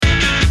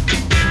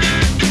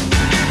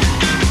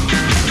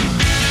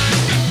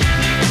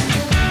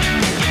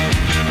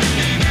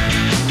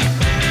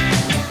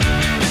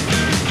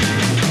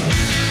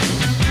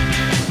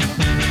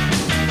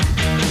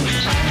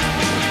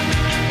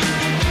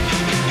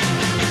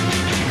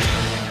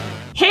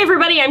Hey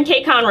everybody, I'm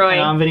Kate Conroy.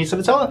 And I'm Vinny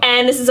Sabatola.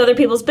 And this is Other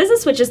People's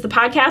Business, which is the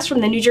podcast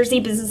from the New Jersey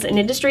Business and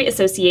Industry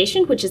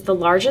Association, which is the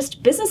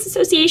largest business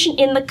association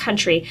in the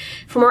country.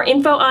 For more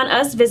info on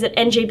us, visit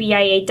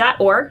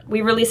njbia.org.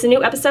 We release a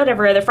new episode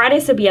every other Friday,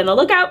 so be on the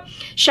lookout.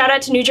 Shout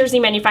out to New Jersey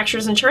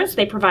Manufacturers Insurance.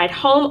 They provide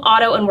home,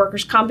 auto, and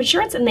workers' comp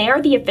insurance, and they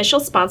are the official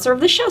sponsor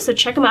of the show, so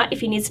check them out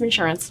if you need some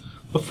insurance.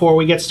 Before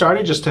we get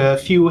started, just a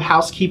few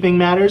housekeeping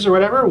matters or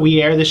whatever. We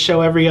air this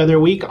show every other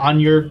week on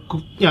your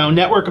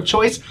network of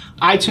choice,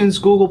 iTunes,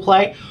 Google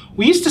Play.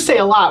 We used to say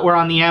a lot we're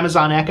on the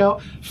Amazon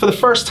Echo. For the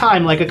first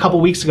time, like a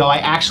couple weeks ago, I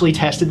actually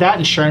tested that,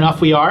 and sure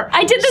enough, we are.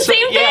 I did the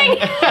same thing!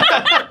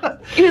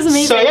 It was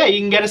amazing. So yeah, you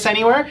can get us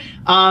anywhere.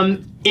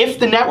 If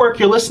the network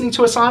you're listening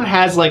to us on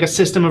has like a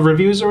system of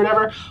reviews or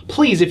whatever,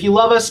 please, if you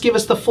love us, give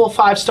us the full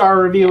 5-star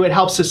review. It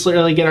helps us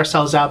really get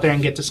ourselves out there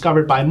and get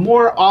discovered by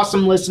more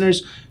awesome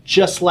listeners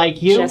just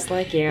like you. Just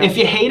like you. If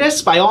you hate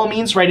us, by all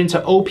means, write into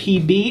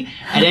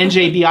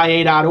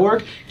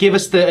opb@njbia.org. Give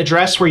us the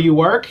address where you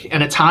work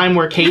and a time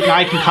where Kate and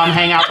I can come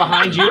hang out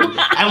behind you,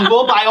 and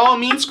we'll, by all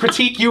means,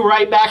 critique you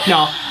right back.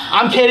 No,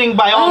 I'm kidding.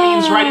 By all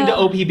means, write into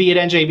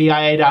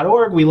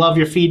opb@njbia.org. We love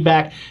your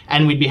feedback,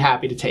 and we'd be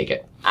happy to take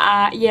it.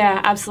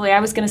 Yeah, absolutely. I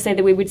was going to say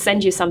that we would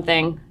send you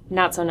something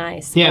not so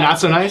nice. Yeah,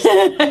 not so nice?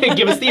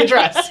 Give us the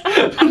address.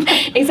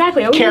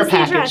 Exactly. Care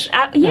package.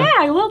 Yeah,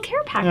 a little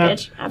care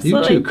package. Yeah.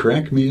 Absolutely. You two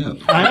crack me up.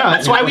 I know.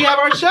 That's why we have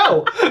our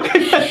show.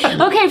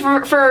 Okay,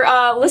 for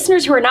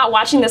listeners who are not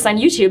watching this on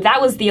YouTube,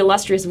 that was the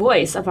illustrious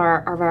voice of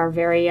our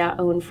very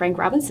own Frank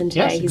Robinson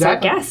today. Yes, exactly. He's our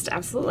guest.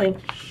 Absolutely.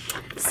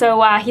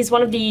 So he's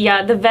one of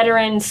the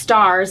veteran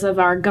stars of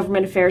our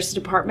government affairs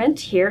department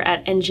here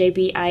at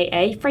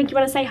NJBIA. Frank, you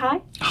want to say hi?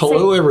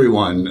 Hello,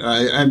 everyone.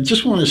 I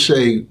just want to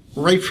say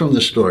right from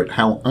the start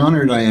how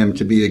honored I am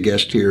to be a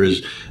guest here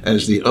as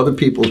the Other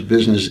People's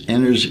Business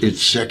enters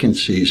its second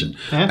season.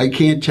 Yeah. I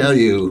can't tell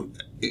you,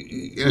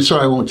 so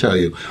I won't tell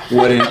you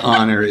what an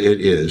honor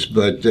it is.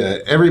 But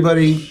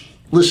everybody,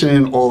 listen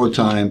in all the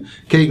time.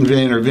 Kate and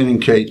Vin, or Vin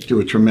and Kate, do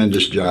a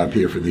tremendous job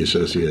here for the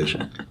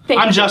association.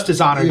 I'm just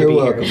as honored to be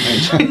welcome.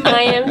 here.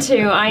 I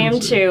am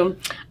too.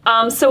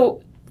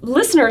 So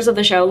listeners of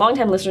the show,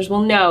 longtime listeners,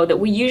 will know that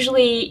we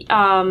usually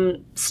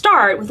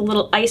start with a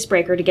little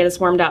icebreaker to get us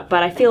warmed up,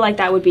 but I feel like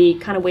that would be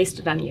kind of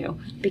wasted on you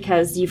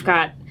because you've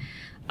got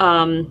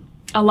a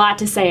lot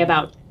to say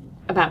about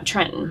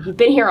Trenton. You've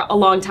been here a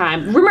long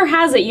time. Rumor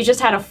has it you just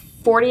had a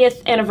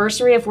 40th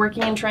anniversary of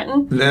working in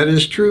Trenton? That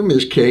is true,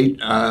 Ms. Kate.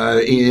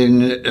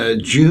 In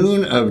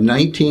June of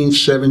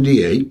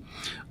 1978,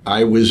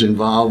 I was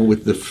involved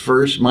with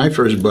my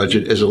first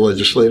budget as a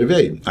legislative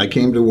aide. I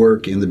came to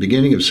work in the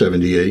beginning of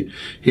 78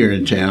 here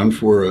in town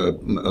for a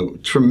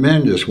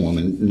tremendous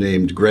woman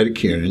named Greta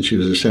Kiernan. She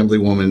was an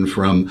assemblywoman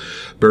from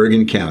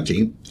Bergen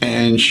County,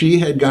 and she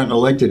had gotten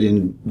elected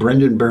in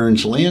Brendan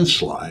Burns'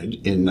 landslide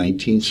in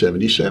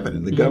 1977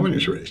 in the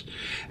governor's race.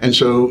 And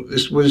so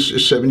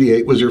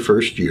 78 was her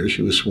first year.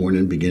 She was sworn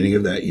in beginning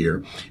of that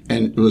year,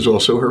 and it was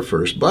also her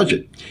first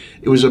budget.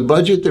 It was a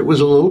budget that was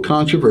a little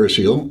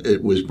controversial.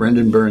 It was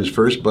Brendan Burns'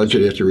 first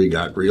budget after he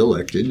got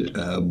reelected.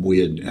 We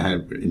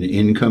had an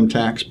income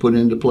tax put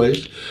into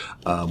place.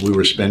 We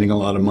were spending a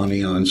lot of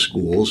money on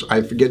schools.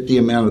 I forget the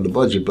amount of the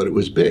budget, but it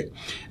was big.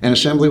 And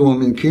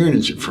Assemblywoman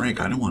Kiernan said,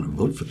 "Frank, I don't want to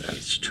vote for that.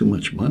 It's too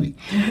much money."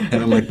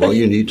 And I'm like, "Well,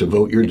 you need to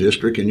vote your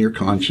district and your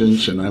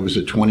conscience." And I was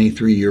a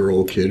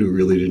 23-year-old kid who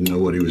really didn't know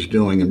what he was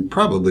doing and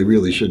probably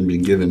really shouldn't be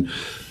given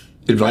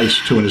advice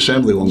to an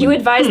assemblywoman. You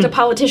advised a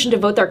politician to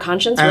vote their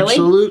conscience, really?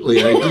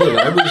 Absolutely, I did.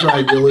 I was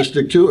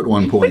idealistic, too, at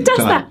one point in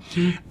time.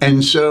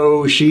 And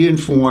so she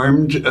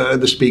informed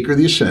the Speaker of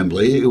the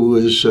Assembly, who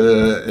was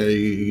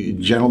a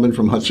gentleman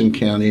from Hudson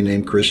County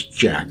named Chris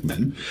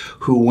Jackman,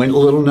 who went a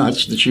little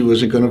nuts that she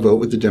wasn't going to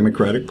vote with the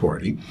Democratic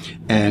Party.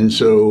 And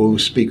so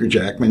Speaker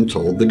Jackman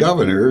told the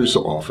governor's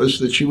office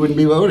that she wouldn't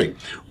be voting.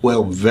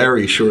 Well,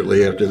 very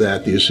shortly after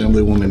that, the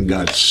assemblywoman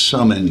got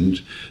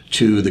summoned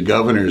to the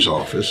governor's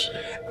office,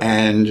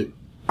 and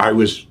I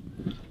was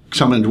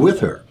summoned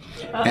with her.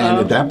 Uh-oh. And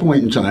at that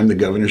point in time, the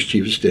governor's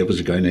chief of staff was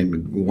a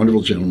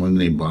wonderful gentleman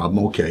named Bob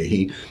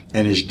Mulcahy,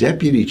 and his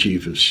deputy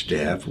chief of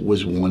staff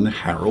was one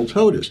Harold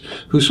Hodes,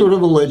 who's sort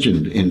of a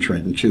legend in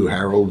Trenton, too.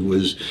 Harold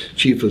was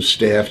chief of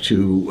staff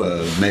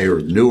to Mayor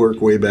of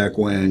Newark way back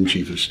when,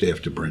 chief of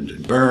staff to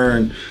Brendan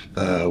Byrne,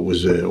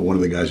 was one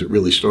of the guys that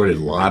really started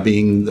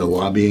the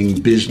lobbying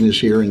business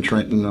here in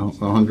Trenton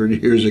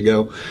 100 years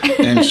ago.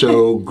 And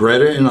so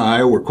Greta and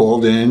I were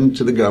called in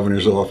to the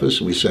governor's office.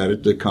 We sat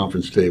at the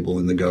conference table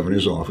in the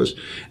governor's office,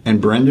 and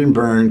Brendan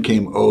Byrne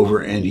came over,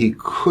 and he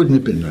couldn't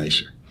have been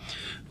nicer.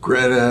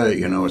 "Greta,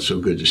 it's so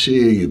good to see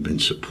you. You've been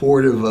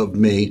supportive of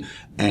me."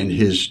 And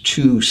his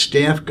two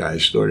staff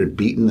guys started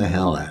beating the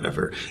hell out of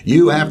her.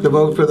 "You have to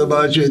vote for the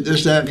budget,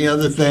 this, that, and the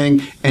other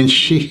thing." And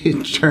she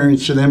turned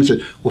to them and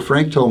said, "Well,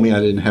 Frank told me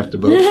I didn't have to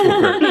vote for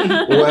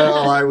her."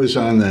 Well, I was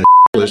on the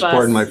bus.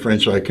 Pardon my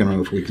French, I don't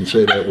know if we can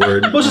say that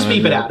word. We'll just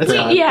beep it out. It's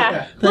fine.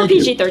 Yeah, we're Thank you.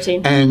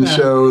 PG-13. And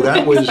so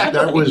that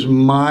was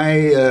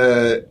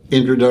my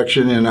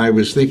introduction, and I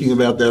was thinking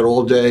about that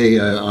all day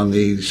on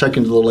the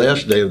second to the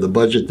last day of the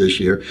budget this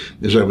year,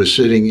 as I was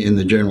sitting in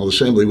the General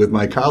Assembly with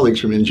my colleagues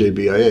from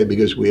NJBIA,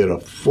 because we had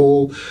a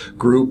full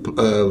group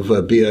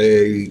of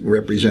BIA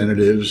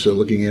representatives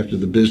looking after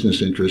the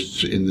business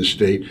interests in the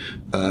state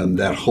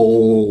that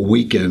whole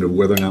weekend of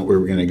whether or not we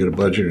were going to get a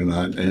budget or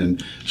not.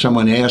 And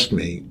someone asked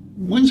me,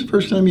 when's the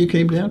first time you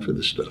came down for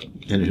this stuff?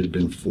 And it had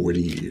been 40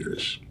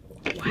 years.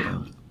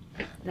 Wow.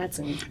 That's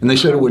incredible. And they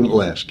said it wouldn't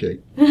last, Kate.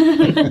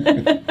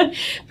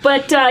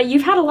 But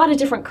you've had a lot of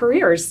different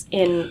careers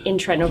in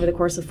Trenton over the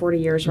course of 40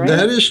 years, right?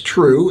 That is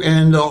true.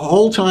 And the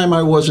whole time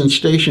I wasn't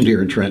stationed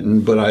here in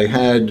Trenton, but I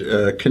had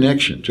a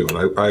connection to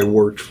it. I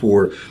worked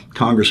for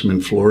Congressman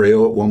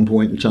Florio at one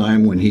point in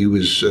time when he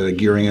was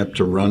gearing up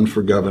to run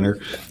for governor.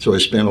 So I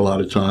spent a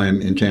lot of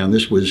time in town.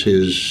 This was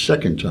his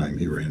second time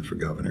he ran for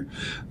governor.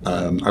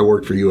 I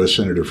worked for U.S.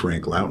 Senator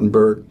Frank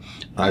Lautenberg.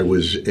 I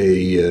was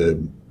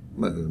an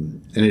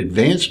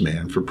advance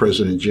man for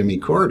President Jimmy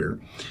Carter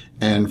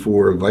and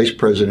for Vice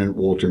President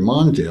Walter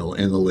Mondale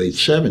in the late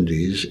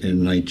 70s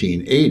in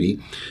 1980,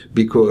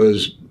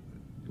 because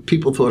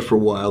people thought for a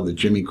while that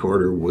Jimmy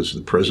Carter was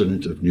the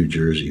president of New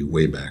Jersey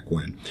way back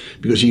when,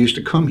 because he used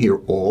to come here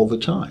all the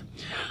time.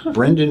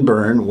 Brendan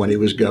Byrne, when he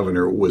was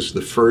governor, was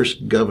the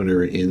first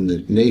governor in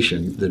the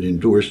nation that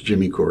endorsed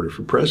Jimmy Carter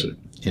for president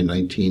in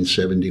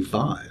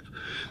 1975.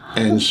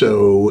 And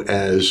so,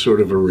 as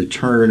sort of a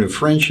return of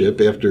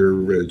friendship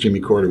after Jimmy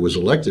Carter was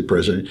elected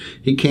president,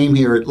 he came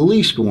here at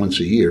least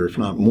once a year, if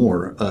not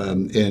more,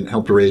 and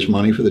helped raise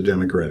money for the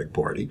Democratic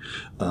Party,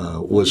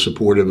 was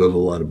supportive of a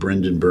lot of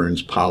Brendan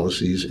Byrne's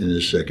policies in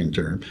his second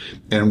term.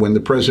 And when the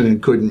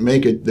president couldn't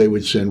make it, they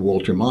would send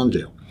Walter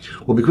Mondale.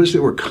 Well, because they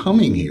were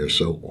coming here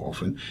so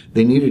often,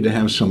 they needed to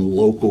have some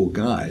local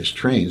guys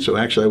trained. So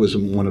actually, I was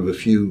one of a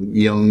few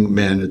young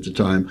men at the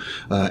time.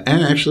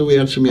 And actually, we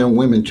had some young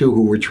women, too,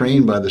 who were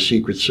trained by the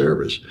Secret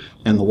Service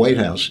and the White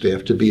House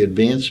staff to be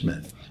advance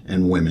men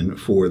and women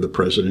for the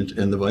president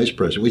and the vice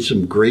president. We had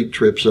some great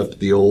trips up at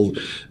the old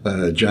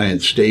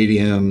Giant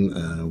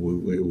Stadium.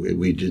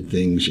 We did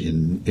things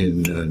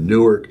in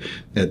Newark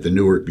at the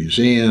Newark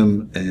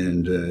Museum,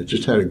 and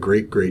just had a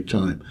great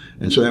time.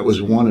 And so that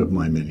was one of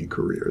my many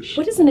careers.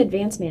 What does an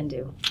advance man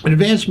do? An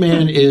advance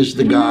man is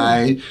the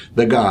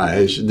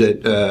guys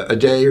that a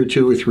day or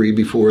two or three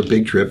before a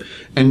big trip,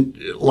 and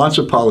lots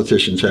of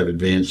politicians have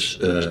advance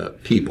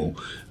people.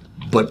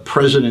 But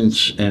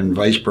presidents and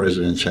vice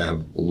presidents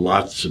have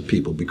lots of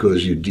people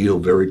because you deal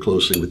very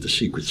closely with the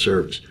Secret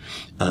Service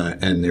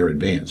and their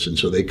advance. And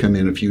so they come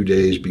in a few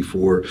days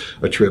before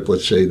a trip.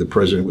 Let's say the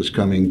president was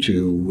coming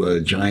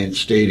to Giant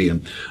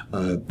Stadium.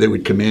 They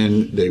would come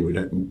in, they would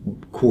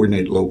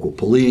coordinate local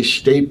police,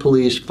 state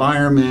police,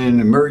 firemen,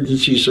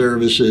 emergency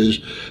services,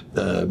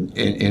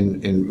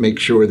 and make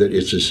sure that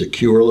it's a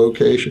secure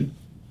location.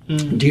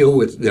 Deal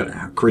with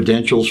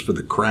credentials for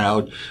the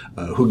crowd,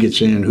 who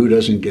gets in, who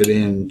doesn't get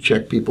in,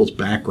 check people's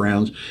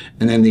backgrounds,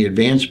 and then the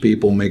advance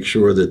people make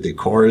sure that the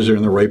cars are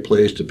in the right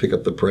place to pick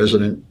up the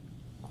president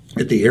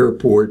at the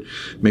airport,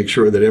 make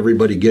sure that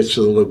everybody gets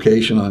to the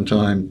location on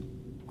time.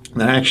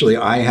 And actually,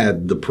 I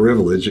had the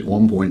privilege at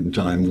one point in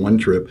time, one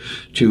trip,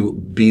 to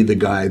be the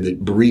guy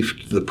that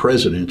briefed the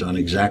president on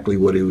exactly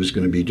what he was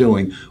going to be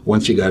doing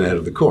once he got out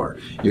of the car.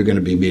 You're going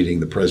to be meeting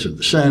the president of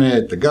the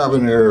Senate, the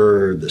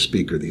governor, the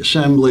speaker of the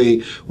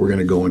assembly. We're going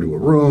to go into a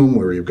room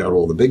where you've got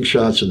all the big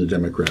shots in the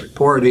Democratic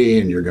Party,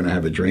 and you're going to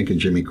have a drink, and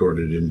Jimmy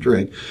Carter didn't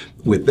drink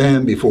with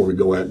them before we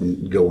go out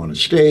and go on a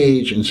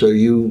stage. And so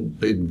you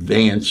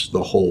advance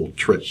the whole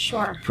trip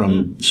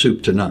from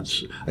soup to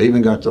nuts. I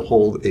even got to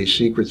hold a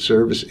Secret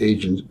Service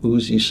agent's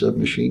Uzi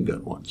submachine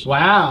gun once.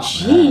 Wow.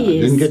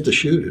 Jeez. Didn't get to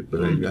shoot it,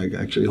 but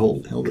I actually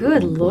held it.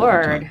 Good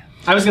Lord.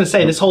 I was going to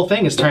say, this whole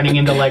thing is turning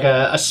into like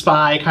a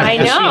spy kind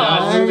of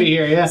espionage movie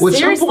here. Yeah. Well, at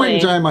some point in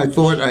time, I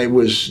thought I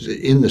was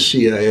in the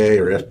CIA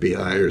or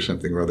FBI or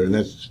something or other, and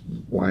that's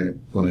why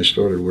when I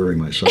started wearing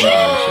my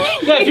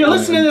sunglasses. Yeah, if you're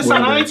listening to this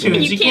on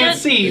iTunes, you can't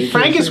see.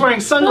 Frank is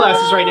wearing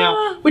sunglasses right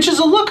now, which is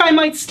a look I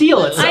might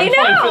steal at some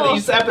point for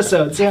these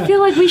episodes. Yeah. I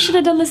feel like we should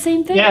have done the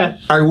same thing. Yeah.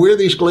 I wear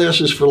these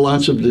glasses for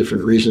lots of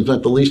different reasons.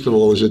 Not the least of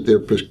all is that they're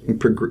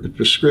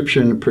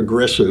prescription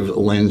progressive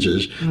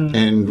lenses,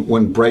 and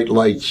when bright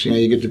lights,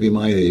 you get to be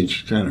my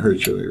age, kind of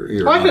hurts your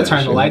eyes. I could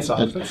turn the lights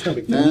off. That's no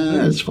big deal.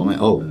 Nah, it's fine.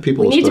 Oh,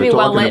 people will start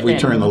talking if we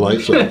turn the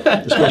lights off,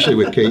 especially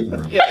with Kate in the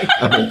room.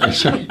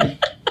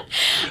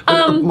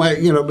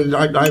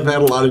 But I've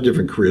had a lot of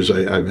different careers.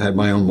 I've had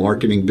my own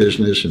marketing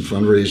business and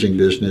fundraising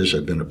business.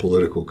 I've been a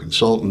political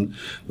consultant,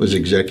 was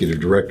executive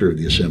director of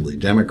the Assembly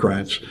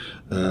Democrats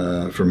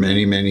for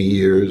many, many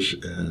years.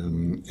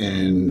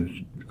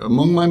 And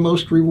among my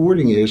most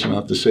rewarding years, and I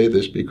have to say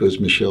this because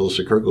Michelle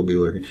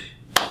Sikirklebuehler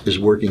is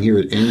working here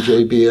at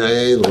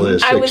NJBIA the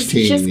last 16 years. I was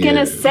just going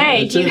to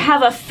say, do you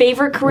have a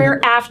favorite career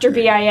after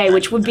BIA,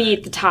 which would be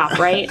at the top,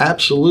 right?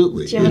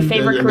 Absolutely. Do you have a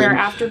favorite career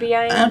after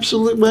BIA?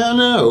 Absolutely. Well,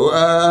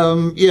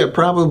 no.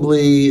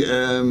 Probably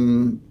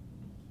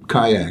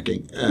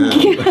kayaking.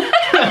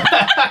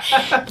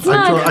 It's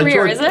not a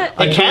career, is it?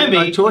 It can be.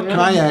 I taught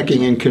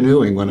kayaking and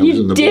canoeing when I was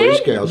in the Boy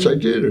Scouts. I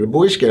did at a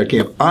Boy Scout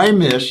camp. I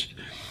missed,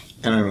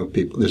 and I don't know if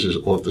people, this is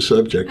off the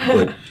subject,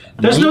 but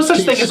There's no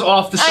such thing as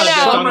off the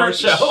subject on our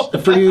show.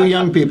 for you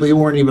young people, you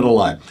weren't even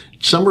alive.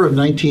 Summer of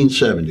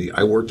 1970,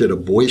 I worked at a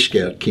Boy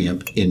Scout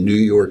camp in New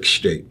York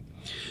State.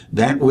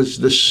 That was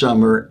the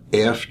summer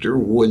after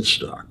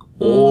Woodstock.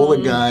 All the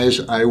guys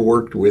I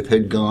worked with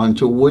had gone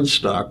to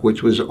Woodstock,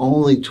 which was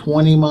only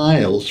 20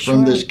 miles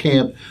from this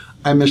camp.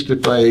 I missed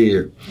it by a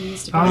year.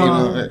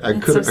 I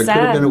could have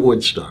been at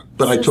Woodstock,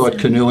 but I taught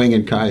canoeing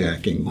and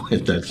kayaking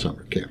at that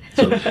summer camp.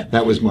 So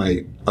that was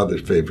my other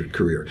favorite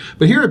career.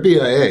 But here at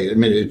BIA, I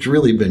mean, it's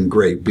really been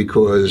great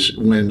because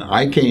when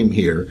I came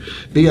here,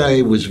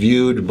 BIA was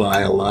viewed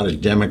by a lot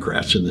of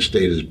Democrats in the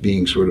state as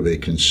being sort of a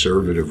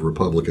conservative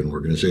Republican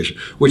organization,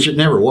 which it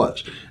never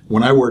was.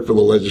 When I worked for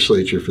the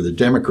legislature for the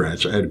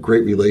Democrats, I had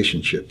great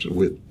relationships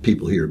with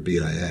people here at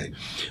BIA.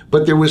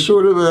 But there was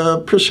sort of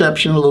a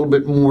perception a little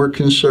bit more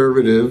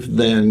conservative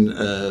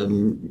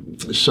than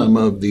some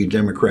of the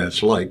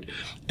Democrats liked.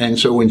 And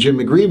so when Jim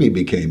McGreevey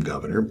became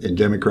governor and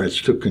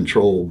Democrats took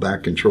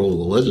back control of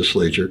the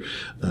legislature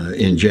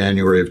in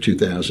January of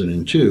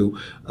 2002,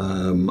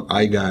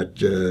 I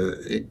got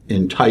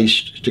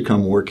enticed to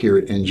come work here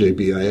at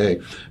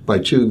NJBIA by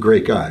two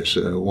great guys.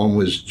 One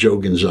was Joe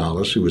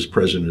Gonzalez, who was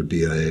president of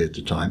BIA at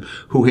the time,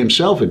 who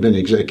himself had been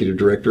executive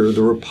director of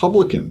the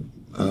Republican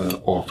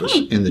office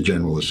in the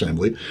General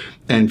Assembly,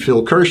 and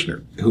Phil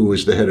Kirshner, who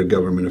was the head of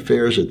government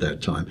affairs at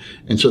that time.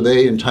 And so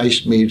they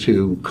enticed me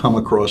to come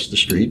across the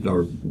street.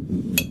 Our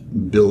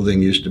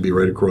building used to be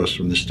right across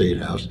from the State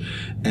House,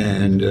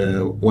 and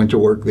went to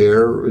work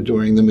there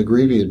during the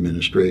McGreevey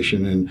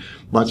administration. And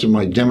lots of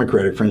my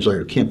Democratic friends are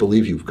like, I can't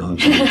believe you've gone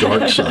to the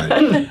dark side.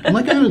 I'm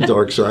like, I'm on the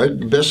dark side.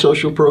 The best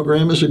social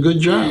program is a good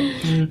job.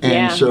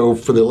 And so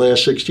for the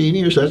last 16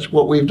 years, that's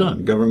what we've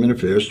done. Government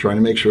affairs, trying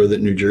to make sure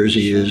that New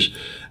Jersey is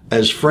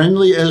as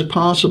friendly as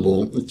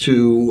possible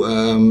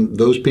to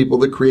those people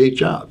that create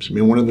jobs. I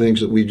mean, one of the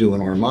things that we do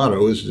in our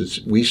motto is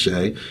that we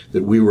say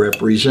that we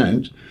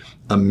represent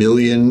 1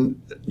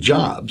 million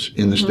jobs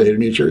in the state of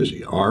New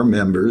Jersey. Our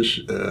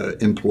members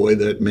employ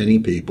that many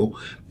people,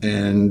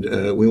 and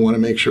we want to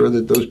make sure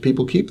that those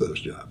people keep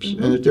those jobs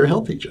and that they're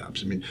healthy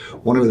jobs. I mean,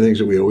 one of the things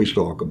that we always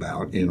talk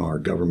about in our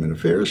government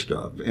affairs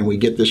stuff, and we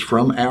get this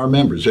from our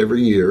members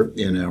every year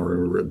in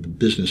our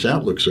Business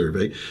Outlook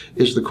survey,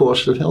 is the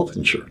cost of health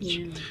insurance.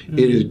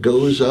 It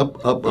goes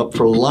up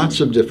for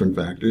lots of different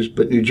factors,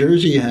 but New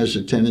Jersey has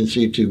a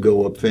tendency to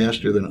go up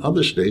faster than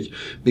other states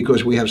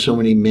because we have so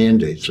many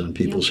mandates on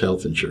people's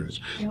health insurance.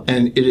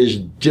 And it is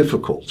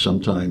difficult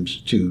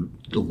sometimes to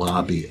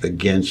lobby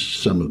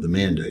against some of the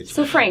mandates.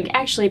 So Frank,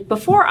 actually,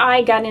 before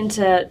I got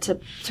into to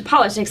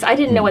politics, I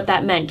didn't know what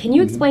that meant. Can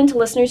you explain to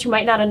listeners who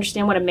might not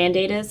understand what a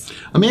mandate is?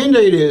 A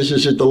mandate is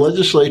that the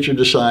legislature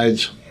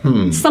decides,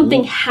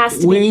 something has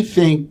to we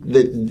think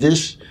that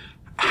this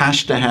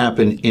has to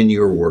happen in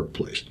your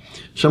workplace.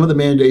 Some of the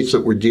mandates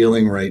that we're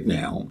dealing right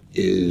now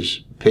is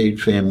paid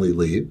family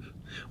leave,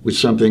 was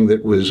something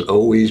that was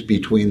always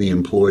between the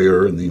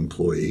employer and the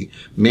employee,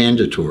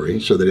 mandatory,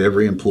 so that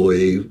every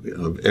employee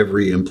of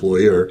every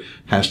employer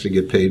has to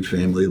get paid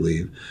family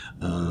leave,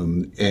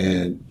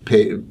 and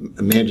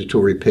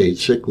mandatory paid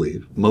sick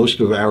leave. Most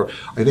of I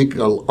think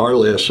our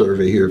last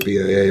survey here at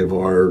BIA of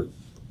our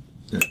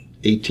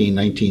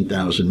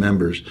 19,000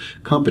 members,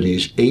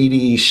 companies,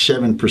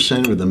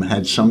 87% of them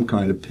had some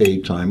kind of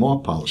paid time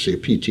off policy, a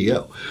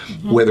PTO,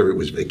 whether it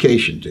was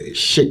vacation days,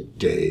 sick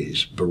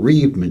days,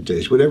 bereavement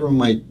days, whatever it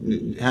might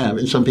have.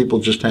 And some people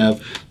just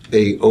have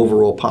a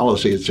overall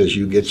policy that says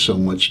you get so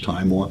much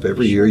time off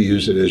every year,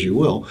 use it as you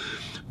will.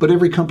 But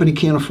every company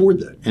can't afford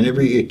that, and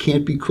it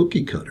can't be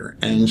cookie cutter.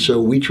 And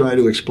so we try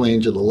to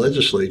explain to the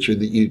legislature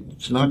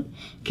that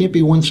can't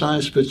be one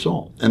size fits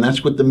all, and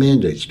that's what the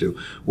mandates do.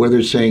 Whether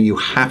it's saying you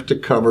have to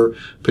cover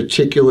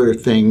particular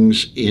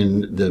things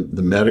in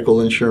the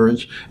medical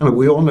insurance. I mean,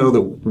 we all know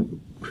that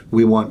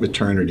we want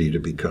maternity to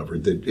be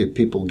covered, that if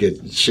people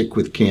get sick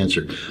with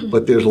cancer.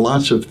 But there's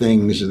lots of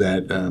things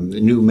that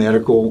new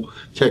medical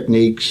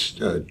techniques,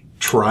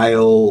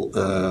 clinical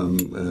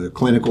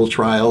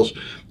trials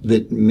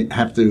that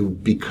have to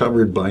be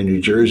covered by New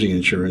Jersey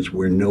insurance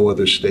where no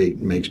other state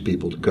makes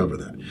people to cover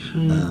that.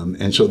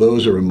 And so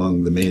those are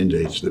among the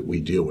mandates that we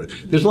deal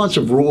with. There's lots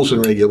of rules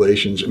and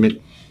regulations. I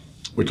mean,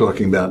 we're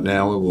talking about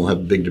now, we'll have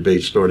a big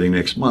debate starting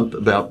next month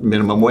about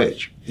minimum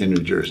wage in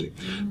New Jersey.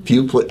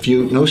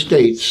 No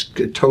states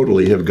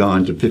totally have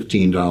gone to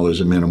 $15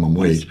 a minimum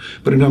wage,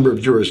 but a number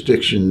of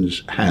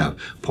jurisdictions have.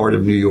 Part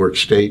of New York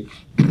State,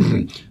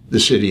 the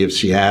city of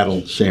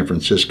Seattle, San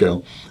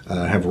Francisco,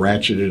 have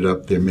ratcheted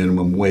up their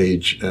minimum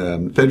wage.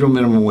 Federal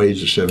minimum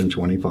wage is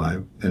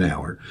 $7.25 an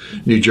hour.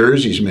 New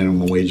Jersey's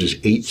minimum wage is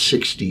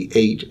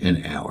 $8.68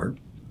 an hour.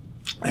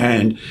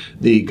 And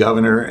the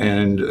governor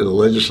and the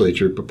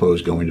legislature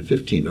proposed going to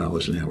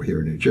 $15 an hour here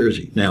in New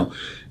Jersey. Now,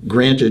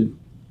 granted,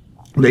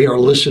 they are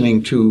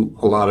listening to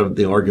a lot of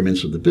the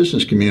arguments of the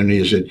business community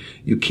is that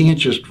you can't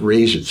just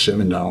raise it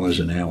 $7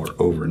 an hour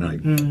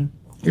overnight.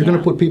 You're going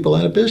to put people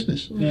out of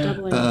business,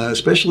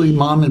 especially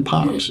mom and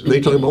pops. They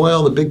talk about,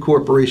 well, the big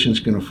corporations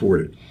can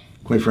afford it.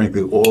 Quite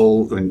frankly,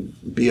 in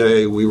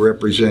BIA, we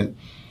represent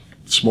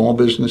small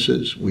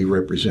businesses, we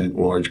represent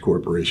large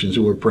corporations,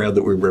 and we're proud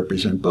that we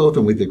represent both,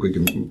 and we think we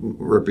can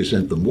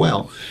represent them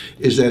well,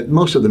 is that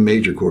most of the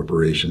major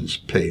corporations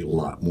pay a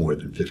lot more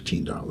than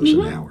 $15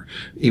 an hour,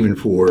 even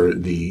for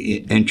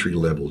the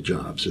entry-level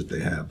jobs that they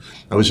have.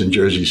 I was in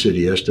Jersey City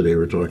yesterday. We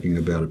were talking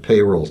about a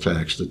payroll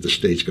tax that the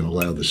state's going to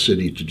allow the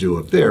city to do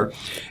up there,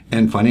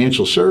 and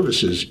financial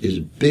services is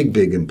a big,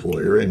 big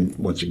employer, and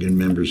once again,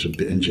 members of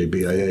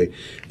NJBIA.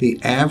 The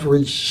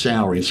average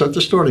salary, it's not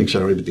the starting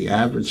salary, but the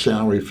average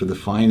salary for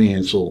the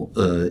financial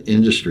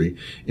industry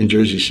in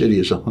Jersey City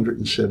is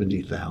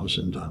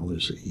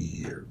 $170,000 a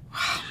year.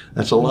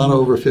 That's a lot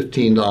over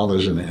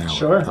 $15 an hour.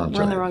 Sure.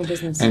 We're in the wrong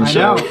business. And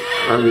so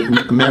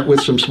I met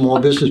with some small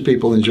business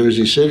people in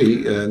Jersey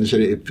City and said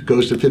if it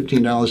goes to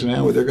 $15 an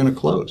hour, they're going to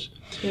close.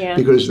 Yeah.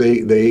 Because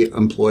they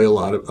employ a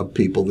lot of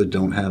people that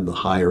don't have the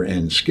higher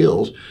end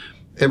skills.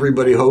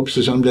 Everybody hopes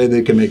that someday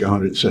they can make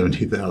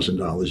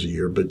 $170,000 a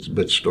year,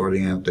 but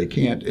starting out they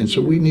can't. And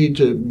so we need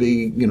to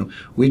be,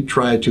 we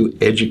try to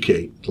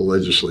educate the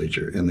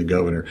legislature and the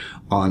governor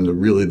on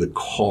the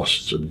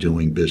costs of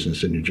doing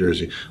business in New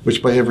Jersey,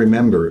 which by every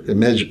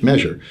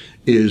measure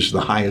is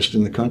the highest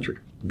in the country,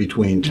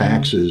 between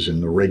taxes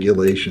and the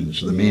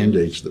regulations, the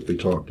mandates that we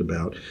talked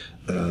about,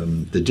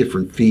 the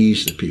different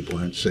fees that people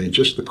have to say.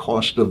 Just the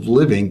cost of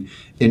living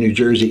in New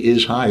Jersey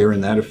is higher,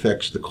 and that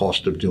affects the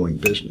cost of doing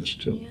business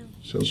too. Yeah.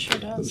 So sure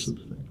does.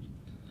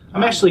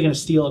 I'm actually going to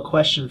steal a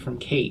question from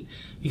Kate,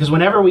 because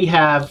whenever we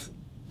have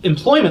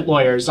employment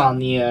lawyers on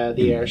the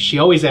air, she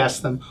always asks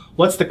them,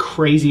 what's the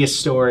craziest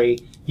story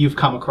you've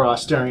come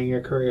across during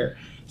your career?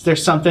 Is there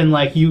something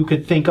like you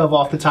could think of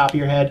off the top of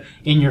your head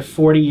in your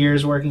 40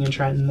 years working in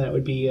Trenton that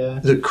would be...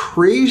 The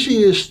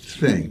craziest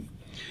thing?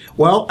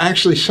 Well,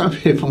 actually, some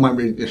people might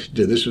be...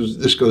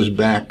 This goes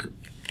back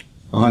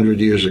 100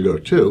 years ago,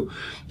 too.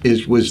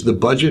 Was the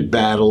budget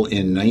battle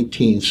in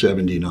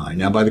 1979.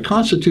 Now, by the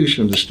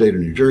Constitution of the state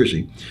of New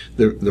Jersey,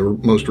 the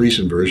most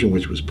recent version,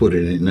 which was put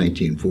in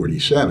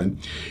 1947,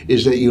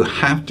 is that you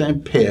have to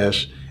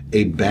pass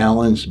a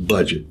balanced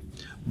budget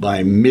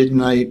by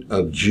midnight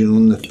of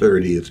June the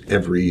 30th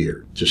every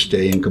year to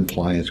stay in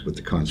compliance with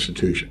the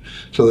Constitution.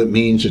 So that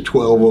means at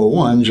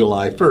 12:01,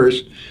 July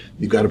 1st,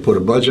 you've got to put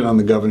a budget on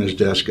the governor's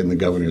desk, and the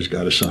governor's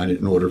got to sign it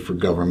in order for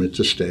government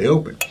to stay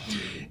open.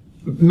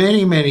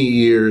 Many, many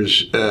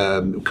years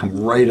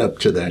come right up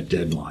to that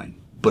deadline.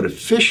 But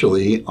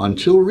officially,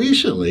 until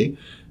recently,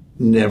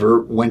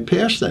 never went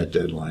past that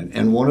deadline.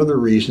 And one of the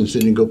reasons they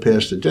didn't go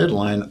past the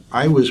deadline,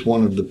 I was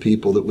one of the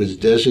people that was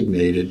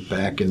designated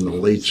back in the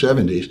late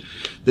 70s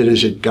that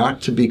as it got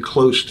to be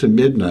close to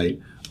midnight,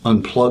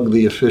 unplug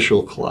the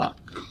official clock.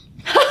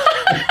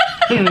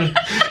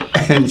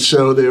 And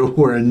so there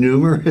were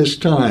numerous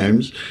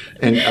times,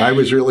 and I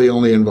was really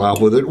only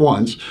involved with it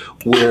once,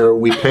 where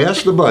we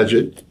passed the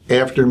budget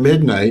after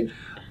midnight,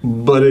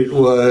 but it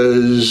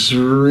was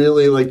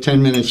really like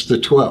 10 minutes to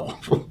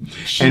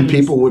 12. And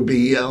people would be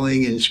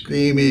yelling and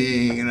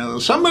screaming,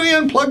 somebody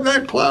unplug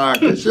that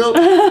clock.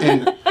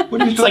 And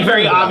what are you It's like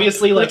very about?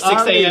 obviously like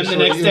 6 a.m. the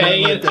next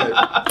day. Like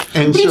that.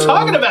 And what are you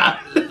talking about?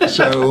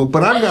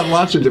 But I've got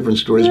lots of different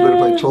stories. But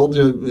if I told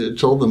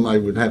them, I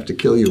would have to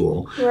kill you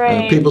all.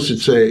 Right. People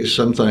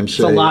sometimes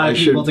say a lot I of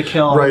should people to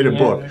kill. write a Yeah,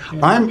 book.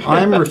 yeah.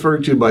 I'm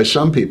referred to by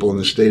some people in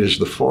the state as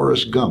the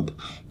Forrest Gump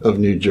of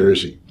New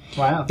Jersey.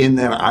 Wow. In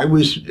that I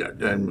was,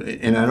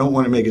 and I don't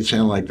want to make it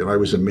sound like that I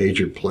was a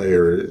major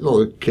player.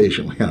 Well,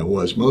 occasionally I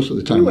was. Most of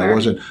the time I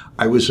wasn't.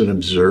 I was an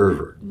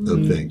observer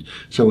of things.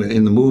 So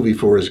in the movie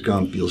Forrest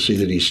Gump, you'll see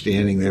that he's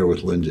standing there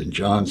with Lyndon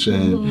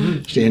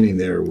Johnson, standing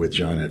there with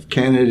John F.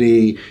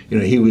 Kennedy.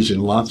 He was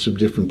in lots of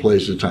different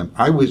places at the time.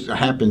 I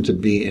happened to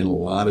be in a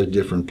lot of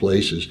different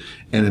places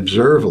and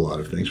observe a lot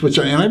of things, and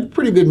I have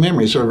pretty good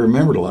memory, so I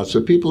remembered a lot.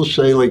 So people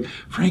say, like,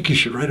 Frank, you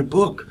should write a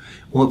book.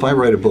 Well, if I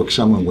write a book,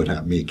 someone would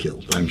have me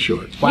killed, I'm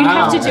sure. You'd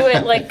have to do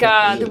it like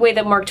the way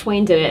that Mark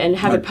Twain did it and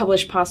have it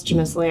published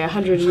posthumously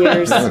 100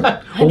 years,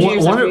 100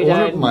 years after he One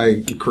died. of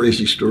my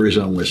crazy stories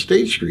on West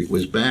State Street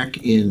was back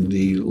in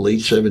the late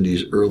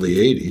 70s, early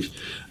 80s,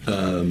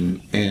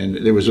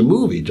 and there was a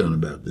movie done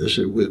about this.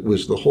 It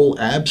was the whole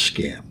AB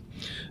scam.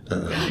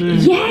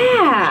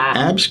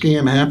 Yeah. AB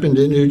scam happened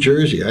in New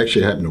Jersey.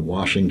 Actually, it happened in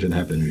Washington,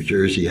 happened in New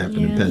Jersey,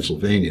 happened in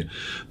Pennsylvania.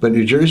 But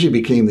New Jersey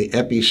became the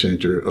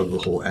epicenter of the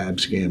whole AB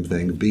scam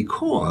thing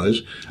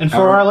because... And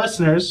for our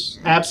listeners,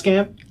 AB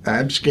scam?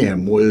 AB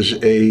scam was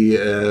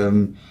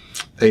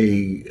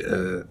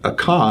a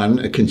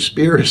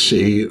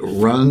conspiracy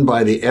run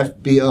by the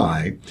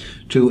FBI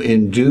to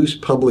induce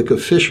public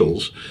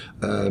officials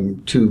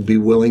to be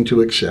willing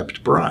to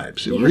accept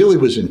bribes. It really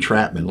was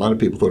entrapment. A lot of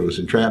people thought it was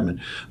entrapment.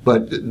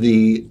 But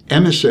the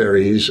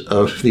emissaries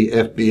of the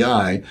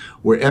FBI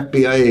were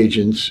FBI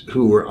agents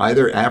who were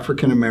either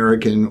African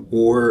American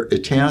or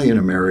Italian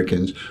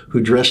Americans who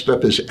dressed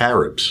up as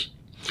Arabs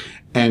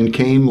and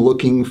came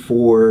looking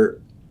for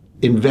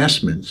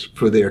investments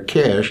for their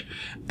cash.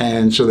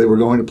 And so they were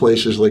going to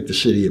places like the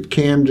city of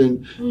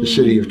Camden, the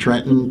city of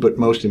Trenton, but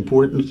most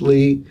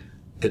importantly,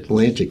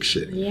 Atlantic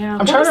City. Yeah.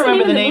 I'm trying to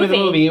remember the name of the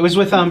movie. It was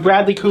with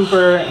Bradley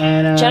Cooper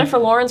and Jennifer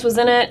Lawrence was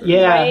in it.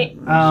 Yeah. Right?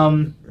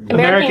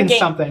 American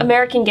something.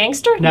 American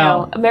Gangster?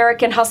 No.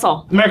 American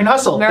Hustle. American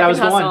Hustle. That was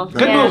American the Hustle. one.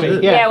 Good Yeah.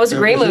 movie. Yeah, it was a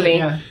great That was it, movie.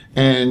 Yeah.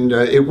 And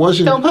it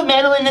wasn't. Don't put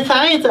Madeline in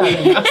science on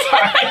it. I'm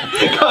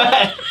sorry. Go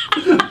ahead.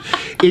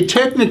 It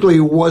technically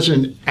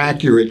wasn't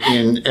accurate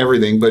in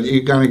everything, but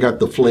you kind of got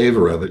the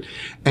flavor of it.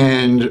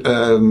 And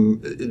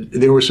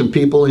there were some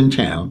people in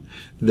town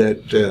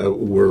that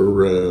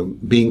were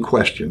being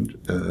questioned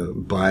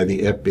by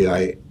the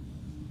FBI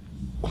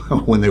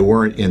when they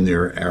weren't in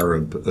their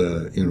Arab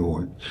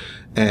uniform.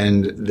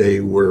 And they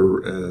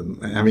were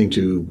having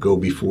to go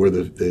before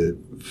the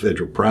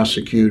federal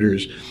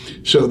prosecutors.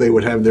 So they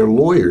would have their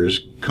lawyers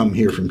come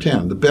here from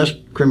town. The best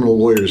criminal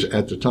lawyers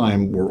at the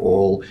time were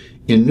all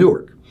in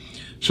Newark.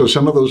 So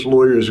some of those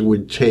lawyers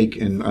would take,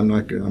 and I'm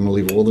going to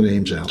leave all the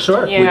names out.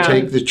 Sure. Yeah. Would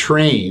take the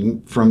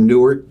train from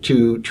Newark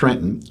to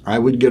Trenton. I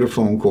would get a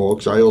phone call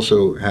because I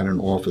also had an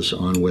office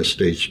on West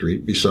State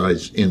Street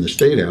besides in the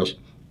State House.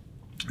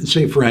 And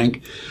say,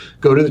 Frank,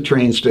 go to the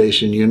train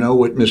station. You know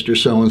what Mr.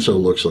 So-and-so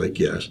looks like?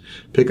 Yes.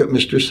 Pick up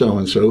Mr.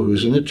 So-and-so,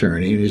 who's an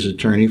attorney, and he's an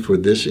attorney for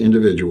this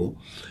individual.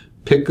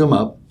 Pick them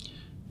up.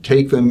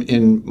 Take them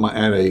in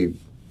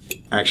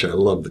actually, I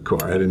love the car.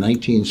 I had a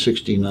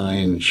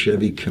 1969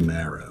 Chevy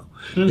Camaro.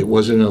 It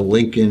wasn't a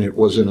Lincoln. It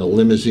wasn't a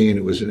limousine.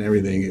 It wasn't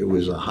everything. It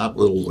was a hot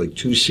little, like,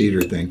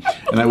 two-seater thing.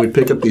 And I would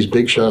pick up these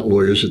big shot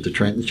lawyers at the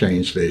Trenton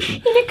train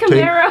station. In a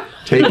Camaro.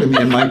 Take them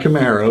in my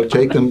Camaro.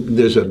 Take them.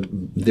 There's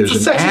an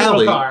Sexy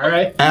alley. little car,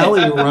 right?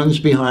 Alley runs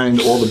behind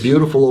all the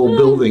beautiful old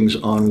buildings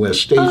on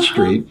West State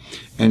Street.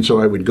 And so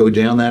I would go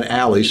down that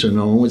alley so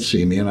no one would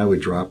see me, and I would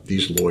drop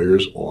these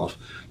lawyers off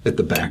at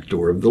the back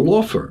door of the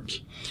law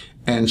firms.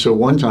 And so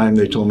one time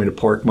they told me to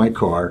park my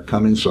car,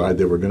 come inside.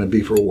 They were going to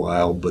be for a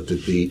while, but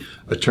that the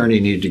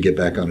attorney needed to get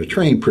back on a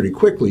train pretty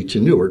quickly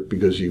to Newark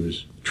because he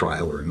was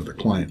trial or another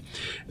client.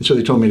 And so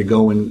they told me to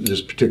go in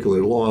this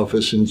particular law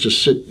office and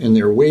just sit in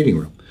their waiting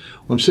room.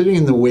 Well, I'm sitting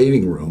in the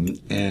waiting room,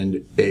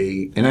 and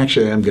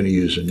actually I'm going to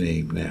use a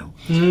name now,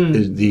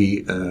 is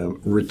the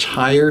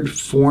retired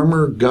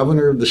former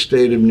governor of the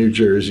state of New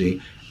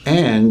Jersey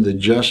and the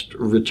just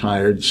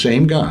retired,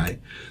 same guy,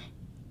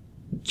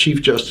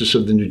 Chief Justice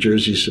of the New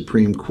Jersey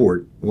Supreme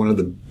Court, one of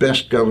the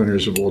best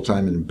governors of all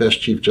time and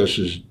best Chief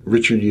Justice,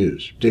 Richard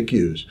Hughes, Dick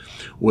Hughes,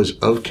 was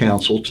of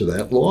counsel to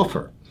that law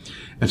firm.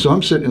 And so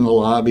I'm sitting in the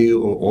lobby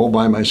all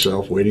by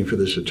myself waiting for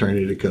this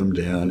attorney to come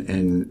down,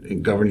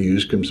 and Governor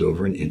Hughes comes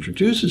over and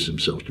introduces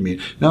himself to me.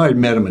 Now, I'd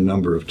met him a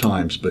number of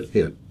times, but he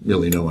had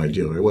really no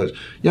idea who I was.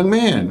 Young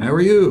man, how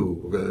are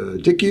you?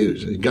 Dick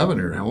Hughes,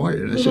 Governor, how are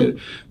you? And he said,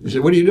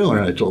 what are you doing?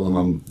 And I told him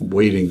I'm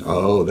waiting,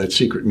 that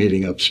secret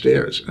meeting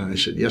upstairs. And I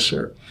said, yes,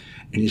 sir.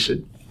 And he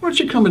said, why don't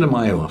you come into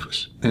my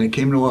office? And I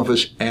came to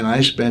office, and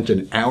I spent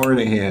an hour and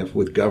a half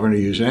with Governor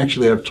Hughes. And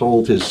actually, I've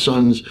told his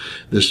sons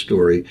this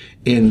story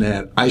in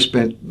that I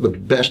spent the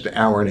best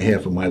hour and a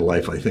half of my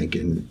life, I think,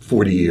 in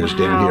 40 years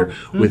down here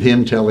with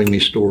him telling me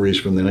stories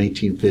from the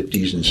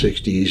 1950s and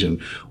 60s and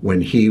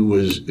when he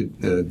was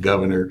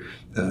governor,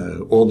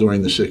 all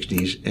during the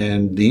 60s.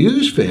 And the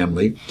Hughes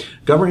family,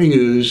 Governor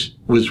Hughes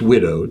was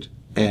widowed.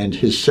 And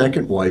his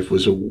second wife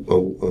was a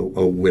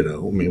widow,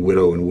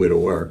 widow and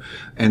widower.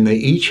 And they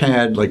each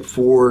had like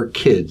 4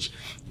 kids.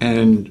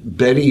 And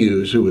Betty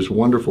Hughes, who was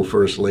wonderful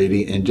first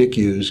lady, and Dick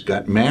Hughes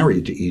got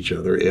married to each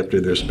other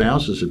after their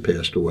spouses had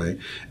passed away.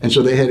 And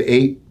so they had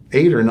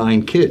 8 or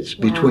 9 kids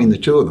between the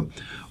two of them.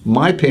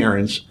 My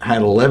parents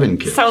had 11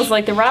 kids. Sounds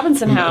like the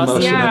Robinson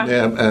house. Yeah.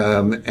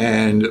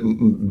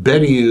 And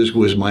Betty Hughes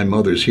was my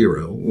mother's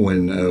hero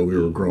when we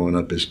were growing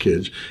up as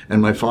kids.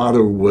 And my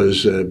father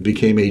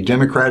became a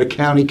Democratic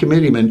county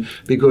committeeman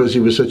because he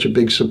was such a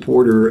big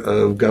supporter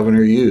of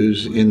Governor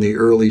Hughes in the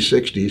early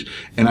 60s.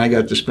 And I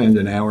got to spend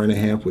an hour and a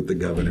half with the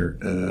governor,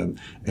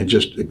 and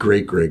just a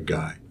great, great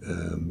guy.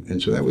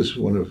 And so that was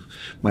one of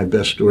my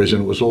best stories,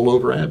 and it was all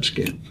over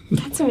Abscan.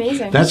 That's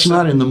amazing. That's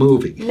not in the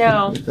movie.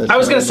 No. I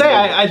was going to say,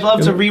 I'd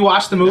love to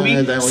rewatch the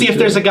movie, see if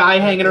there's a guy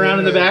hanging around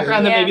in the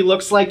background that maybe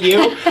looks like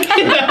you.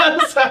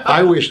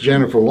 I wish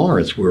Jennifer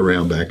Lawrence were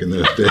around back in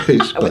those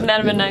days. Wouldn't that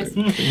have been nice?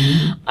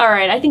 All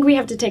right, I think we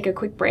have to take a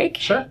quick break.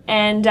 Sure.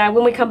 And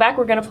when we come back,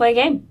 we're going to play a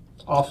game.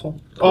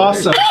 Awful.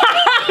 Awesome.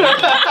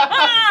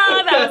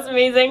 That was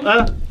amazing.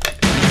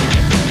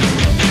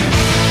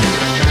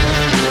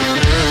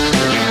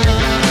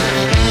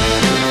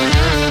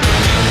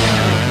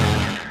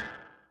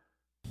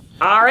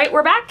 All right,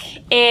 we're back,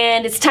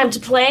 and it's time to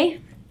play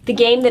the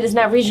game that is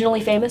now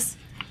regionally famous,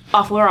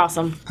 Awful or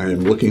Awesome. I am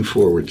looking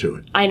forward to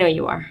it. I know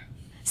you are.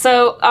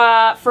 So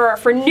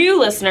for new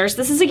listeners,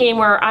 this is a game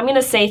where I'm going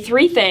to say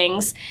 3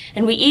 things,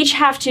 and we each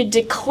have to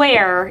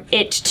declare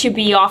it to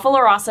be awful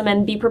or awesome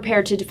and be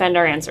prepared to defend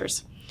our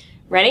answers.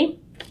 Ready?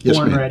 Yes,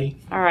 Born ma'am. ready.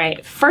 All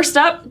right. First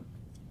up,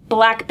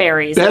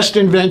 blackberries. Best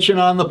invention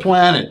on the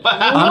planet.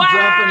 I'm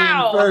jumping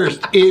in first.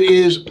 It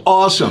is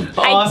awesome.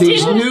 I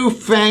These didn't-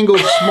 newfangled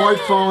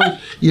smartphones,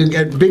 you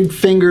get big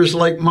fingers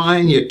like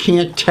mine, you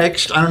can't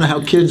text. I don't know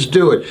how kids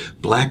do it.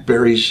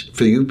 Blackberries,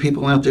 for you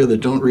people out there that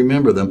don't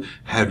remember them,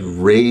 had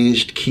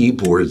raised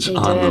keyboards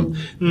on them.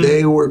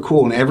 They were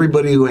cool. And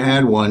everybody who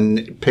had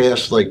one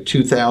past like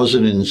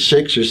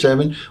 2006 or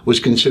 7 was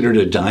considered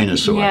a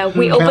dinosaur. Yeah,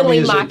 we Count me openly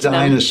as mocked a them.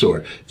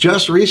 dinosaur.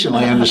 Just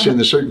recently, I understand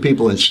that certain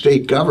people in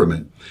state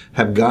government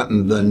have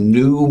gotten the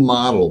new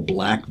model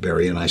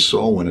BlackBerry, and I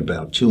saw one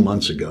about 2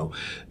 months ago.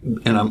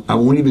 And I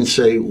won't even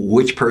say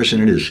which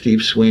person it is,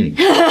 Steve Sweeney.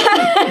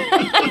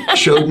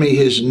 Showed me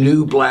his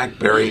new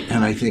BlackBerry,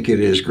 and I think it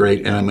is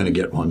great, and I'm going to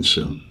get one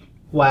soon.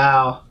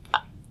 Wow.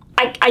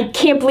 I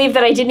can't believe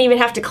that I didn't even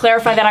have to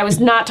clarify that I was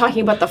not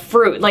talking about the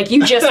fruit. Like,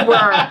 you just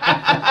were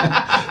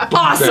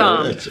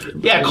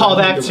awesome. Yeah, call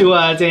back to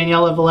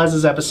Daniela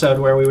Velez's episode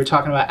where we were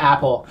talking about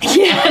Apple.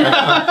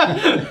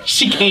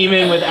 She came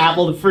in with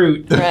Apple the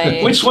fruit,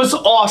 Right. which was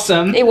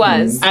awesome. It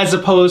was. As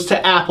opposed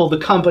to Apple the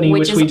company,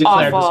 which is we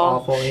declared was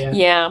awful. awful.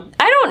 Yeah.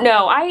 I don't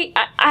know.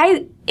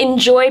 I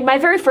enjoyed, my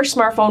very first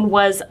smartphone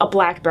was a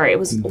BlackBerry. It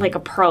was like a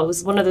Pro. It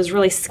was one of those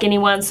really skinny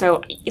ones.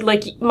 So,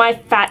 like, my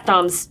fat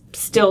thumbs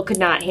still could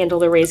not handle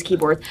the raised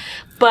keyboard.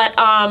 But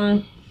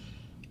I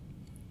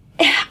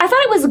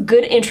thought it was a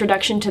good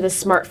introduction to the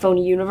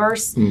smartphone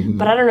universe,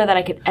 but I don't know that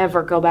I could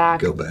ever go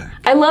back. Go back.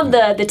 I love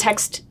the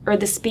text or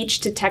the speech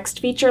to text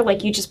feature.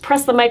 Like, you just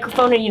press the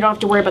microphone and you don't have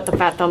to worry about the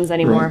fat thumbs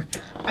anymore.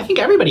 I think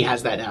everybody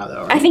has that now,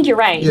 though, right? I think you're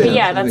right. But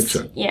yeah, I think that's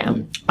so. yeah.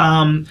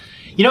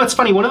 You know, it's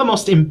funny. One of the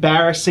most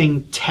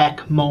embarrassing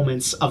tech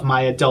moments of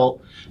my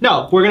adult...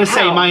 No, we're going to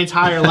say Wow. my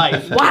entire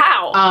life.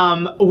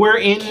 Wow. We're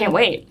in... Can't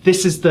wait.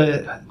 This is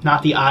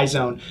not the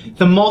iZone,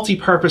 the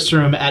multi-purpose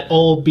room at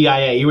old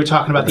BIA. You were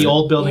talking about the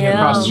old building Yeah.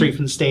 across the street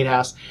from the State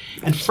House.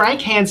 And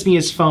Frank hands me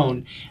his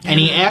phone, and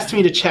he asked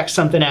me to check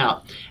something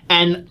out.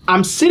 And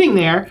I'm sitting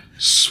there,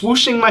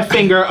 swooshing my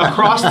finger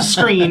across the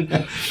screen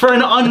for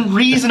an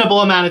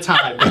unreasonable amount of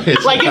time.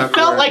 Like, it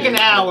felt like an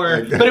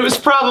hour, but it was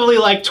probably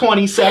like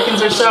 20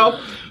 seconds or so.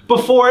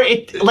 Before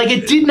it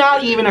did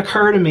not even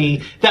occur to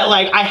me that,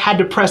 like, I had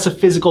to press a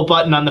physical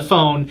button on the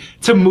phone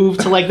to move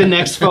to, like, the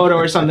next photo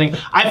or something.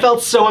 I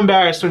felt so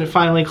embarrassed when it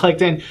finally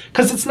clicked in.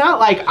 Because it's not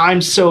like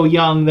I'm so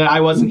young that I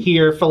wasn't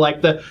here for,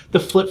 like, the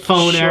flip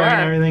phone era and Sure.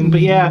 everything.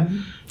 But yeah,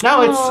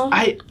 no, it's, Aw.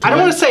 I don't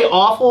want to say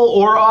awful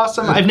or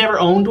awesome. I've never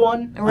owned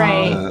one.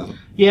 Right.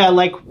 Yeah,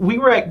 like, we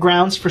were at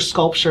Grounds for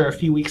Sculpture a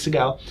few weeks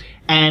ago.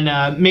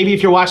 And maybe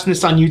if you're watching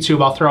this on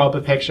YouTube, I'll throw up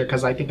a picture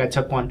because I think I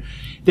took one.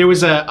 There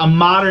was a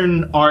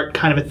modern art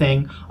kind of a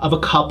thing of a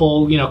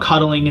couple, you know,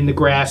 cuddling in the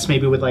grass,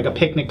 maybe with like a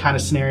picnic kind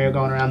of scenario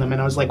going around them.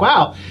 And I was like,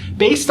 wow,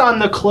 based on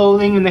the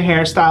clothing and the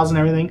hairstyles and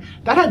everything,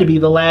 that had to be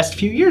the last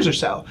few years or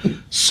so.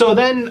 So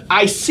then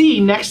I see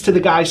next to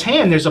the guy's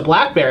hand, there's a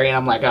BlackBerry. And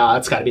I'm like, oh,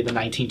 it's got to be the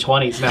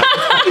 1920s now.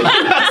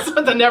 That's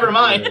something, never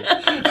mind.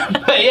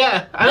 But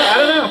yeah, I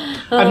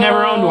don't know. I've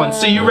never owned one.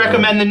 So you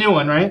recommend the new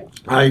one, right?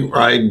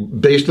 I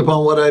based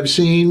upon what I've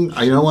seen,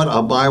 you know what?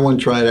 I'll buy one,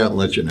 try it out, and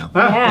let you know.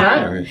 Ah, Yeah. all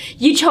right. All right.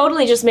 You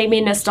totally just made me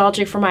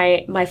nostalgic for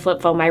my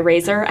flip phone, my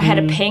Razor. I had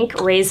a pink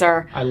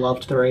Razor. I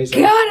loved the Razor.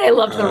 God, I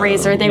loved the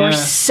Razor. They were yeah.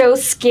 so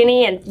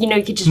skinny, and you know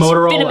you could just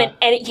Motorola. fit them in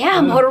any.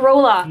 Yeah,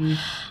 Motorola.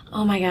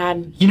 Oh my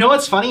God. You know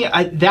what's funny?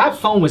 That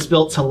phone was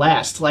built to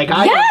last. Like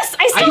Yes,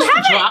 I still used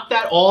have to it. drop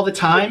that all the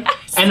time.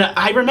 And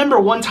I remember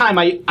one time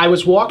I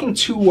was walking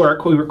to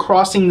work. We were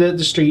crossing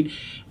the street.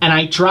 And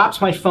I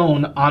dropped my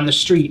phone on the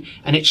street,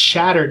 and it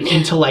shattered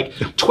into like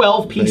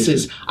 12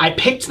 pieces. I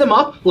picked them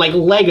up like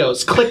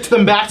Legos, clicked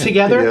them back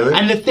together,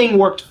 and the thing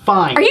worked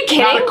fine. Are you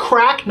kidding? Not a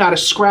crack, not a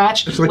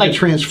scratch. It's like a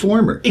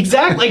transformer.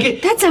 Exactly.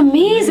 Like That's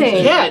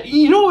amazing. yeah,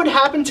 you know what would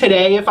happen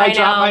today if I I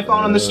dropped know. my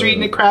phone on the street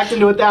and it cracked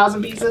into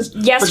 1,000 pieces?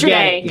 Forget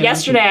Yesterday, it, you know?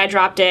 yesterday I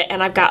dropped it,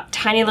 and I've got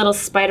tiny little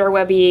spider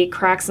webby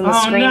cracks in the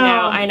Oh, screen no.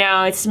 now. I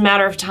know, it's a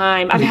matter of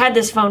time. I've had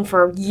this phone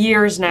for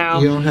years now.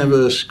 You don't have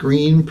a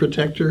screen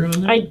protector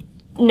on it?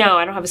 No,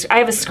 I don't have I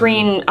have a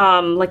screen,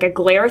 like a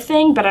glare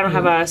thing, but I don't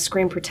have a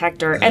screen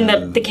protector. And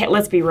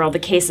let's be real, the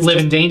case is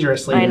Living just,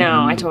 dangerously. I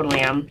know, I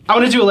totally am. I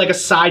want to do like a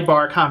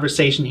sidebar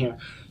conversation here.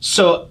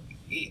 So,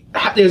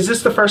 is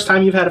this the first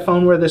time you've had a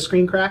phone where the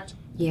screen cracked?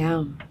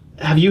 Yeah.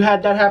 Have you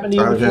had that happen to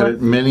you I've before? had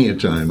it many a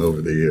time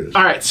over the years.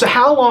 All right, so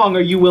how long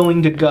are you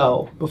willing to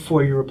go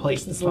before you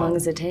replace the As phone? long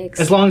as it takes.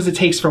 As long as it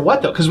takes for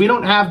what, though? Because we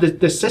don't have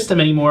the system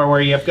anymore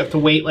where you have to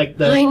wait like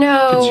I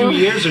know. for 2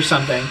 years or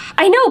something.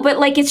 I know, but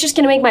like it's just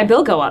going to make my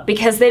bill go up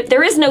because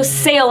there is no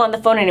sale on the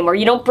phone anymore.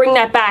 You don't bring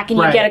that back and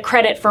you Right. get a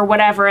credit for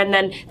whatever, and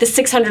then the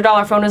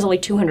 $600 phone is only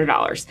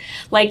 $200.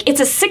 Like it's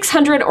a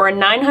 $600 or a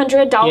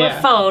 $900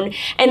 Yeah. phone,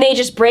 and they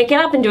just break it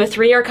up into a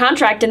 3-year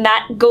contract, and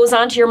that goes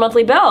on to your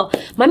monthly bill.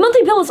 My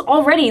monthly bill is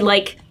already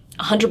like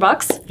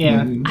 $100.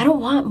 Yeah. I don't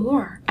want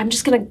more. I'm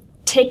just going to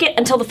take it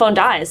until the phone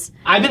dies.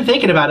 I've been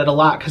thinking about it a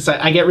lot because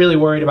I get really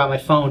worried about my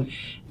phone.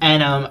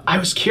 And I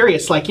was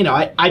curious, like, you know,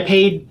 I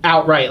paid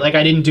outright. Like,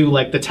 I didn't do,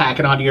 like, the tack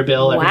it onto your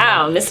bill every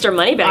Wow, time. Mr.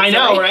 Moneybags. I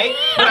know, right?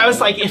 But I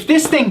was like, if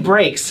this thing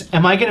breaks,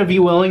 am I going to be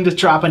willing to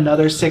drop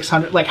another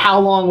 $600? Like, how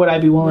long would I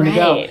be willing to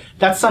go? Right.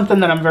 That's something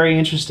that I'm very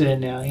interested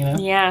in now, you know?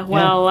 Yeah,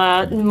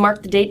 well,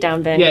 mark the date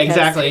down, Ben. Yeah, because-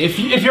 exactly.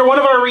 If you're one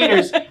of our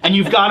readers and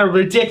you've got a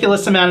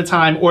ridiculous amount of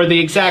time or the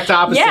exact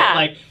opposite, Yeah.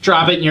 like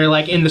drop it and you're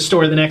like in the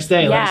store the next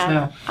day, let us Yeah,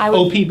 know. I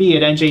would-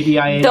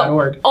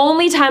 OPB@njbia.org. The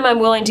only time I'm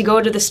willing to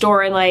go to the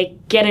store and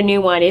like get a new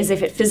one is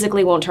if it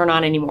physically won't turn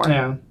on anymore.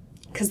 Yeah.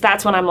 Because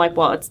that's when I'm like,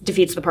 well, it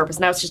defeats the purpose.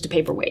 Now it's just a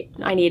paperweight.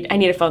 I need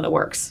a phone that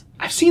works.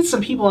 I've seen some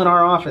people in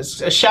our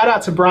office. A shout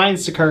out to Brian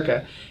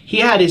Sekirka. He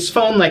had his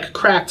phone like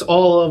cracked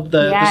all of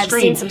the Yeah, I've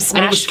screen, seen some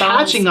and it was smashed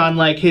phones. catching on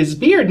like his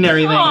beard and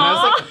everything. And I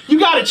was like, you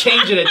got to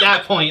change it at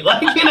that point,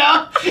 like you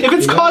know, if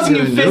it's You gotta causing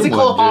you get a new physical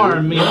one, dude.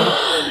 harm. You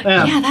know?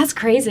 Yeah. Yeah, that's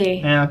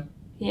crazy. Yeah.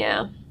 Yeah.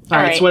 All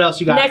right, so what else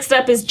you got? Next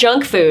up is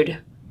junk food,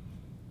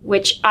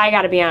 which I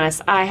got to be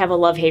honest, I have a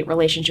love-hate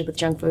relationship with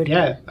junk food.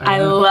 Yeah,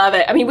 I love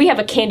it. I mean, we have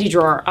a candy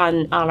drawer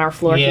on our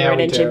floor Yeah, here at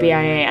we do. NJBIA,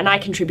 and I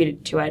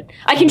contributed to it.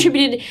 I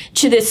contributed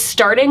to the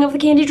starting of the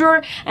candy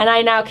drawer, and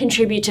I now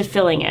contribute to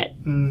filling it.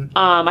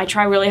 I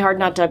try really hard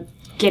not to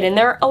get in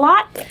there a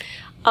lot,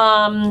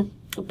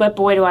 but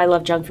boy, do I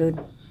love junk food.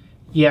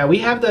 Yeah, we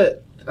have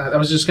I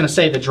was just going to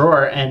say the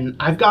drawer, and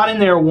I've gone in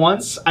there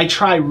once. I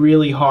try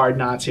really hard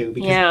not to.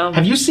 Because, Yeah.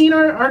 Have you seen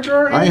our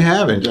drawer? I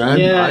haven't.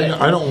 Yeah.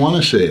 I don't want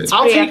to see it.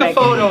 I'll pretty take a epic.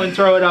 photo and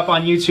throw it up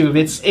on YouTube.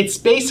 It's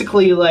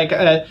basically like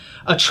a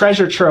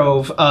treasure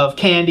trove of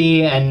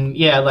candy and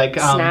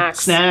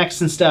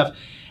snacks and stuff.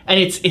 And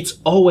it's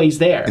always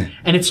there,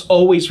 and it's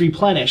always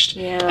replenished.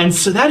 Yeah. And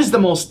so that is the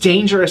most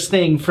dangerous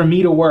thing for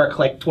me to work.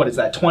 Like, what is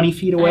that, 20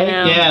 feet away?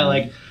 know. Yeah,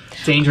 like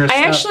dangerous I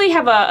stuff. actually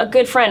have a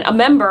good friend, a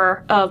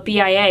member of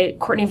BIA,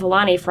 Courtney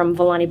Villani from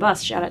Villani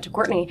Bus. Shout out to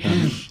Courtney.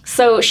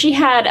 So she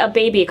had a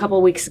baby a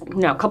couple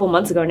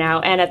months ago now,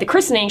 and at the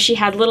christening, she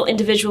had little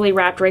individually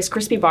wrapped Rice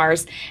Krispie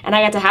bars, and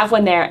I got to have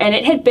one there, and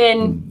it had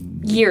been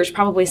years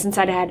probably since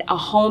I'd had a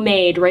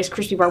homemade Rice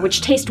Krispie bar,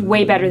 which taste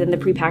way better than the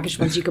prepackaged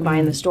ones you can buy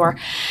in the store.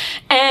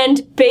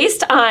 And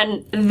based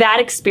on that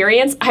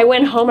experience, I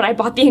went home and I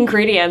bought the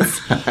ingredients.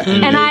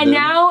 And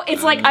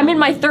it's like I'm in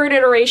my third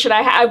iteration.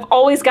 I've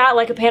always got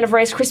like a pan of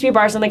Rice Krispie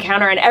bars on the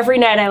counter, and every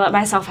night I let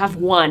myself have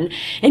one.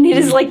 And it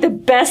is like the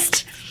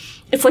best.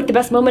 It's like the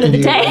best moment of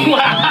the day.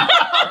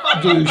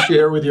 Do you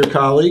share with your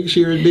colleagues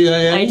here at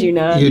BIA? I do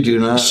not. You do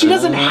not? She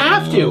doesn't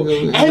have to.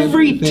 Every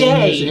Everything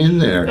day. is in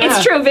there.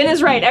 It's true. Vin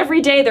is right.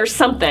 Every day there's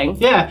something.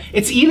 Yeah,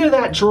 it's either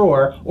that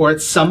drawer, or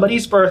it's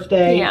somebody's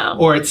birthday, Yeah.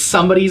 or it's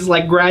somebody's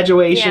like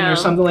graduation Yeah. or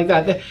something like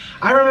that.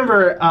 I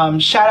remember,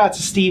 shout out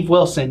to Steve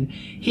Wilson.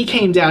 He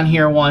came down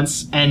here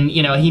once, and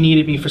he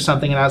needed me for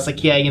something, and I was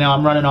like, yeah,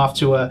 I'm running off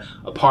to a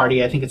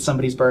party. I think it's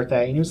somebody's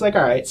birthday, and he was like,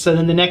 all right. So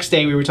then the next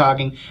day we were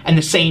talking, and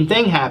the same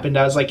thing happened.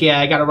 I was like, yeah,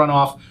 I got to run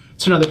off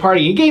to another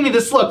party. He gave me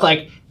this look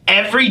like,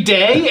 every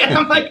day? And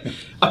I'm like,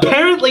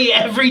 apparently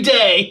every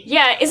day.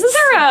 Yeah, isn't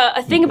there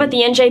a thing about the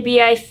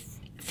NJBI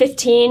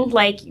 15?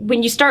 Like,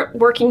 when you start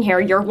working here,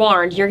 you're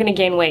warned, you're going to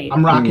gain weight.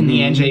 I'm rocking the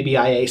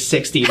NJBIA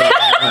 60 right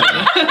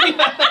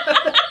now.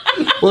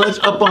 Well, it's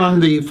up on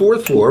the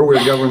 4th floor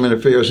where Government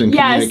Affairs and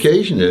Yes.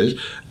 Communication is.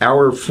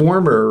 Our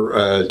former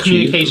chief of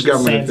Communications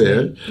Government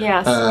Affairs,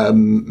 Yes.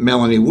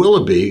 Melanie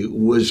Willoughby,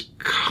 was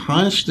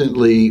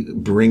constantly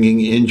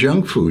bringing in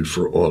junk food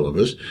for all of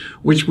us,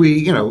 which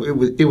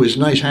it was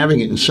nice having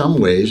it in some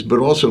ways, but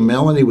also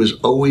Melanie was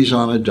always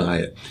on a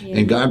diet. Yeah.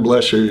 And God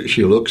bless her,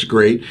 she looks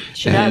great.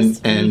 She does.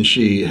 And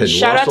she had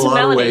Shout lost out a to lot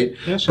Melanie. of weight,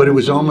 Yeah, shout but it out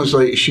was to almost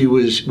like she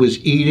was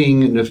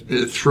eating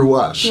through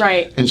us.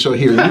 Right. And so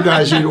here, you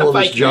guys eat all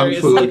this junk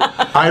Vicariously. food.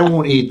 I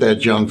won't eat that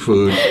junk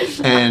food.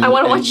 And I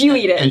wanna watch you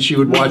eat it. And she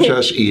would watch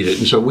us eat it.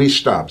 And so we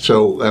stopped.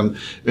 So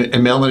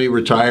and Melanie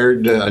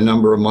retired a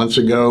number of months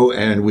ago,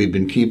 and we've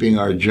been keeping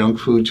our junk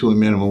food to a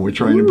minimum. We're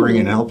trying to bring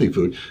in healthy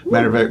food.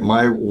 Matter of fact,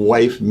 my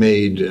wife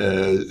made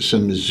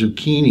some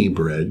zucchini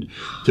bread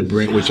to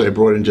bring, which I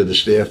brought into the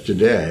staff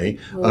today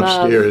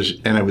upstairs,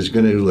 and I was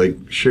going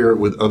to share it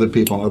with other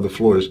people on other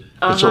floors.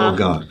 It's all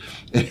gone.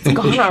 It's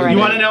gone already. You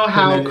want to know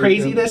how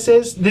crazy this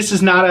is? This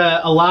is not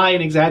a lie,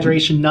 an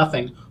exaggeration,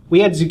 nothing. We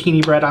had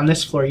zucchini bread on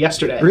this floor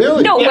yesterday.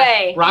 Really? No Yeah.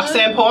 way.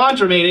 Roxanne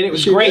Poandra made it. It was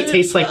She great. did?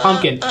 Tastes like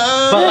pumpkin.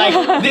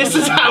 But this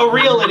is how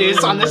real it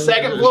is on the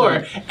second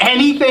floor.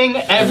 Anything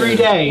every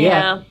day.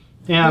 Yeah.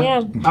 Yeah.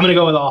 I'm going to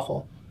go with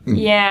awful.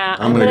 Yeah.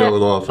 I'm going to go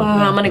with awful.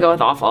 I'm going to go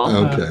with awful.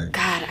 Okay.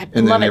 God, I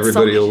And love then it so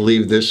everybody will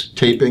leave this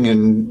taping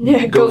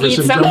and go for eat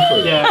some some. junk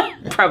food. Yeah,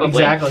 Probably.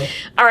 exactly.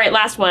 All right,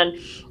 last one.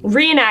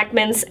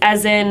 Reenactments,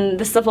 as in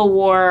the Civil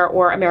War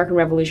or American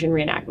Revolution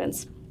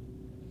reenactments.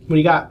 What do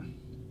you got?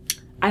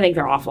 I think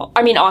they're awful.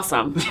 I mean,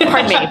 awesome.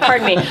 Pardon me.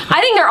 I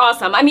think they're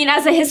awesome. I mean,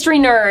 as a history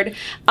nerd,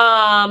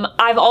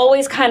 I've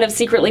always kind of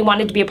secretly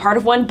wanted to be a part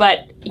of one,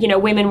 but,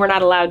 women were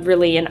not allowed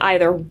really in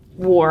either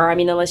war. I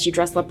mean, unless you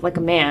dressed up like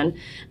a man.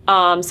 So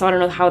I don't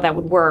know how that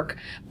would work.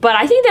 But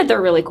I think that they're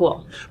really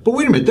cool. But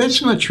wait a minute,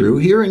 that's not true.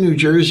 Here in New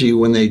Jersey,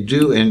 when they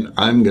do, and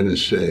I'm going to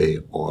say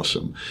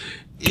awesome,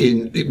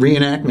 in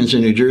reenactments in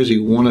New Jersey,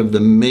 one of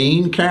the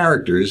main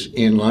characters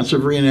in lots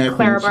of reenactments.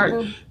 Clara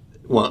Barton?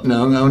 Well,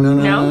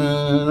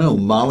 no.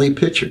 Molly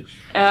Pitcher.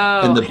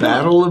 Oh. In the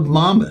Battle of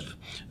Monmouth.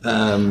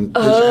 There's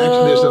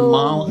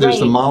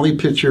the Molly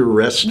Pitcher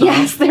rest stop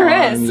Yes, there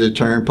on is. the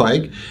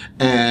Turnpike.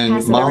 And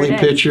Pass it Molly every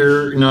day.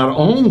 Pitcher, not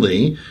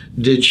only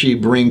did she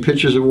bring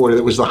pitchers of water,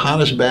 that was the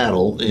hottest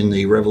battle in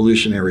the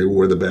Revolutionary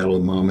War, the Battle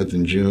of Monmouth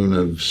in June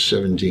of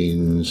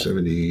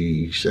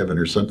 1777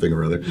 or something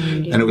or other.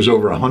 And it was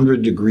over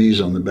 100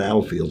 degrees on the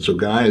battlefield. So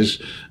guys,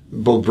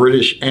 both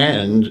British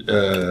and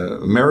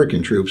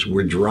American troops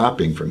were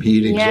dropping from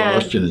heat,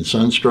 exhaustion, and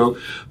sunstroke.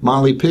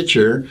 Molly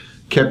Pitcher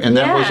kept, and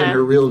that wasn't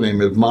her real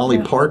name, it was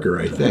Molly Parker,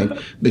 I think,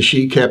 but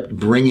she kept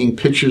bringing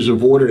pitchers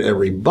of water to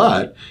every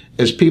butt.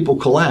 As people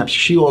collapsed,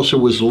 she also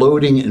was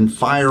loading and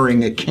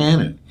firing a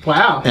cannon.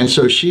 Wow. And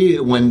so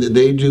when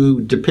they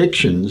do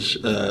depictions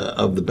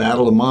of the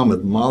Battle of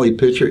Monmouth, Molly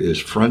Pitcher is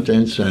front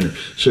and center.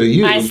 So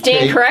I stand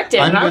Kate, corrected.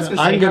 I'm I was going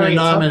gonna say to Harriet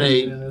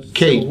nominate Tubman,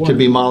 Kate Civil War. to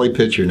be Molly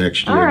Pitcher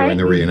next year All right. in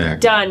the reenactment.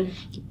 Done.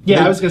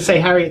 Yeah, I was going to say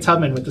Harriet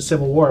Tubman with the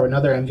Civil War,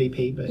 another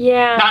MVP, but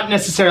Yeah. not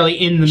necessarily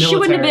in the military. She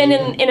wouldn't have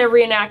been in a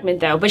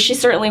reenactment, though, but she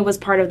certainly was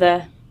part of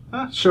the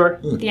Sure.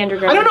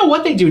 underground. I don't know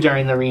what they do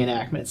during the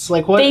reenactments.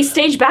 Like what? They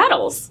stage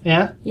battles.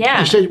 Yeah.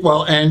 Yeah. I said,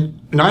 well, and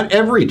not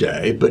every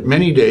day, but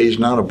many days,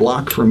 not a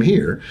block from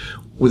here,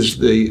 was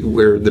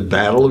where the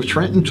Battle of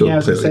Trenton took Yeah, I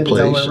was gonna say the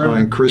place Delaware River.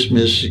 on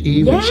Christmas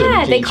Eve. in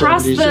Yeah, they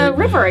crossed the 1776.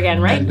 river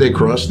again, right? And they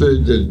crossed the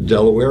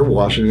Delaware.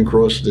 Washington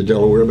crossed the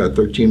Delaware about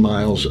 13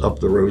 miles up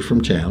the road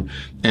from town.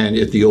 And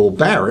at the old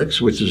barracks,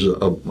 which is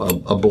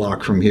a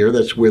block from here,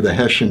 that's where the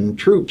Hessian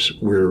troops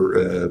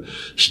were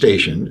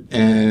stationed.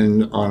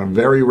 And on a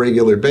very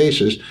regular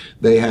basis,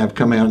 they have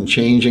come out and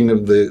changing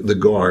of the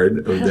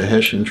guard of the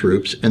Hessian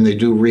troops, and they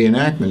do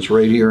reenactments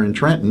right here in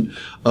Trenton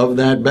of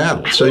that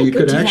battle. So wanna you go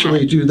could do that.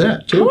 actually do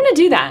that I too. want to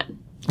do that.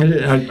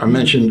 I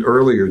mentioned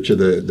earlier to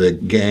the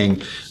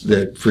gang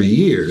that for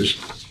years,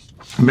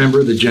 a member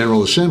of the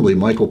General Assembly,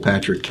 Michael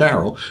Patrick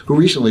Carroll, who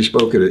recently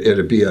spoke at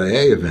a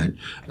BIA event,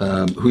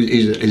 who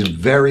is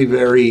very,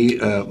 very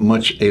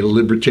much a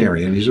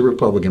libertarian. He's a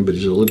Republican, but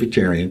he's a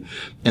libertarian.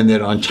 And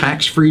that on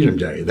Tax Freedom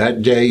Day,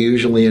 that day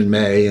usually in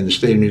May in the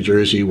state of New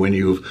Jersey, when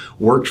you've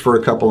worked for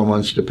a couple of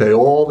months to pay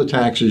all the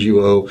taxes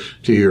you owe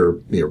to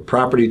your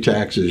property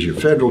taxes, your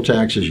federal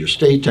taxes, your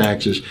state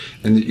taxes,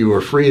 and that you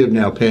are free of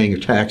now paying your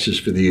taxes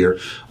for the year,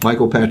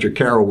 Michael Patrick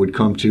Carroll would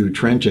come to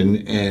Trenton,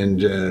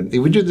 and he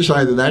would do this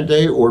either that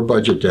day or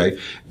Budget Day,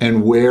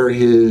 and wear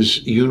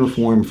his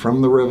uniform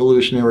from the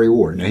Revolutionary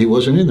War. Now, he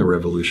wasn't in the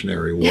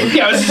Revolutionary War.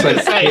 Yeah, I was just going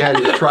to say. He had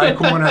his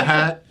tri-corner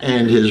hat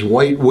and his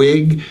white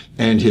wig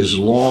and his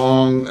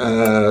long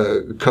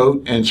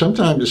coat. And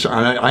sometimes,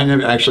 I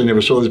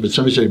never saw this, but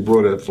somebody said he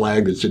brought a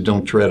flag that said,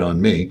 "Don't tread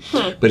on me."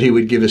 But he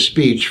would give a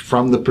speech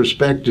from the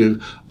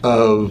perspective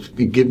of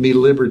give me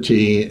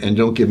liberty and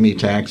don't give me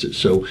taxes.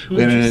 So we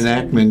had an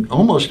enactment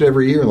almost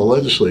every year in the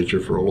legislature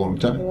for a long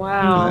time.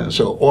 Wow.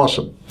 So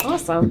awesome.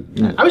 Awesome.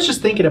 I was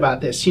just thinking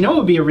about this. You know, it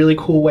would be a really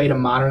cool way to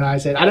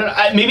modernize it. I don't know.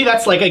 Maybe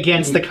that's like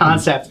against the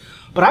concept,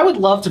 but I would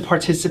love to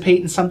participate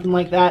in something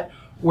like that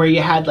where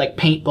you had like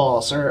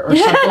paintballs or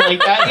something like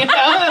that. You know,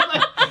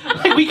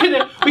 like we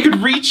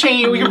could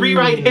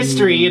rewrite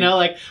history. You know,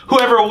 like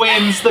whoever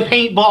wins the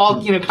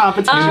paintball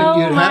competition. Oh,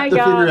 You'd my have to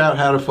God. figure out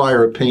how to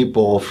fire a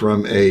paintball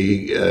from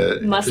a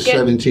Musket?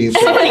 17th They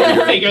century.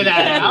 can figure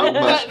that out.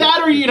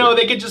 That or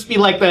they could just be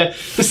like the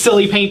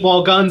silly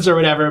paintball guns or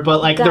whatever,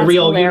 but like the That's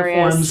real hilarious.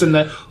 uniforms and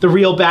the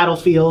real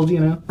battlefield. You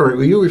know. All right,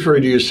 well, you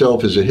referred to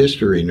yourself as a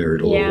history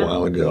nerd a Yeah, little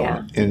while ago.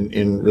 yeah. And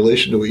in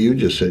relation to what you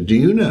just said, do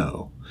you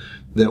know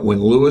that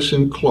when Lewis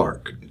and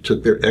Clark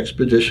took their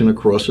expedition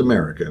across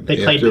America,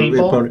 They played after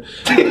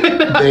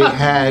paintball? they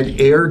had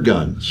air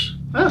guns.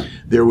 Oh.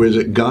 There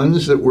was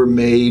guns that were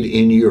made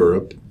in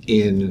Europe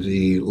in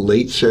the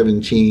late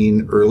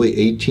early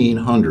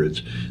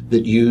 1800s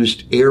that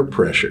used air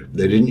pressure.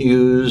 They didn't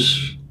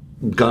use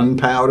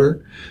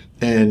gunpowder.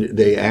 And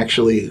they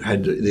actually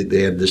had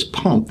this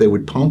pump. They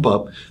would pump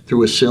up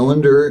through a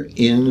cylinder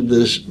in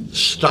this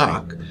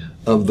stock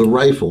of the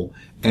rifle,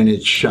 and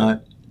it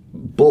shot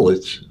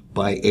bullets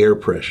by air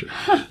pressure.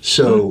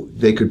 So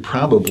they could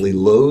probably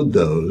load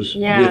those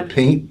Yeah. with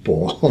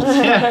paintballs,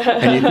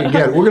 and you could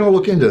get it. We're going to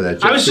look into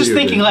that. I was just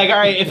thinking, like, all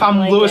right, if I'm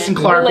like Lewis it. and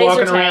Clark Or laser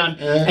walking tag. around,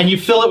 and you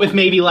fill it with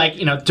maybe like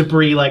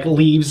debris, like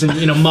leaves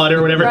and mud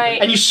or whatever, Right.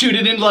 and you shoot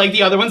it into like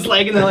the other one's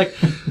leg, and they're like,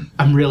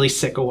 I'm really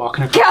sick of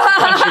walking across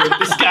the country with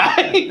this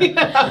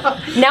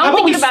guy. Now How I'm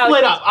about we thinking about.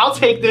 split up? I'll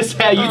take this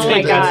head, you Oh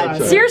take my that god!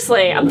 side.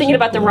 Seriously, I'm thinking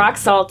about the rock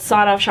salt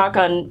sawed-off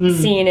shotgun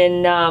scene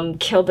in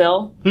Kill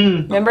Bill.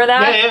 Remember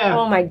that? Yeah.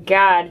 Oh my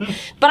god!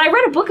 But I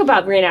read a book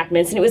about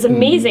reenactments, and it was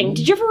amazing.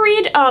 Did you ever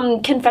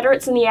read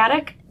Confederates in the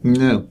Attic?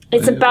 No.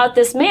 It's about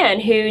this man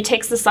who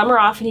takes the summer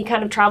off and he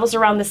kind of travels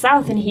around the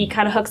South and he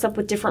kind of hooks up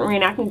with different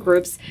reenactment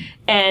groups,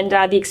 and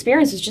the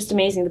experience is just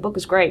amazing. The book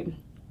is great.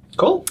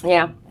 Cool.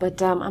 Yeah,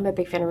 but I'm a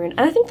big fan of reenactment,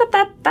 and I think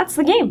that's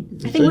the game.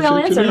 I think we all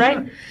answered,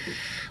 right?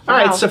 All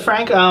Wow. right, so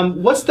Frank,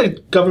 what's the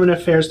Government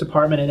Affairs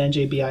Department at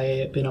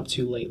NJBIA been up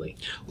to lately?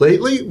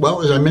 Lately,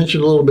 well, as I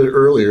mentioned a little bit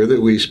earlier,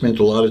 that we spent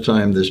a lot of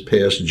time this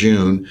past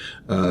June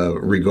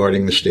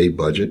regarding the state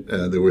budget.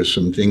 There were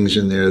some things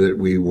in there that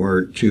we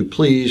weren't too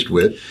pleased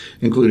with,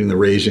 including the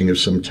raising of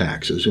some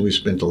taxes, and we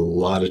spent a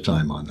lot of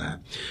time on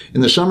that.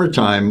 In the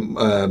summertime,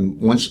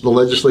 once the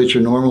legislature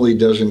normally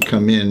doesn't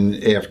come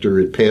in after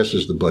it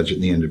passes the budget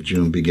in the end of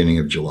June, beginning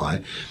of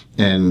July,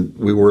 and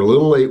we were a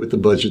little late with the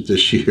budget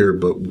this year,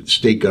 but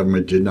state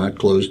government did not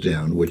close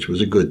down, which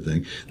was a good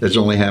thing. That's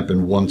only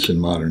happened once in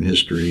modern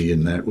history,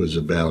 and that was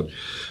about,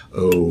 I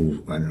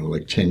don't know,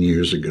 like 10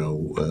 years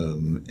ago.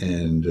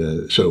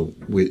 So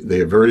they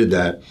averted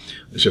that.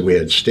 So we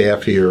had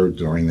staff here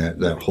during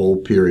that whole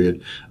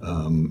period,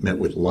 met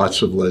with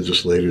lots of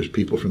legislators,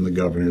 people from the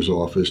governor's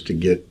office to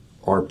get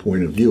our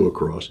point of view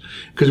across.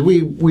 Because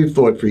we've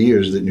thought for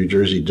years that New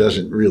Jersey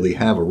doesn't really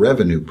have a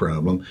revenue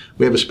problem.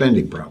 We have a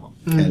spending problem.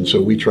 And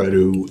so we try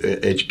to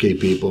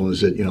educate people and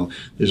that,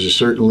 there's a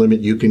certain limit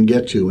you can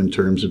get to in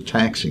terms of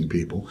taxing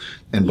people.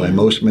 And by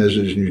most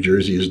measures, New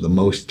Jersey is the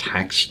most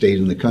taxed state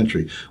in the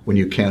country when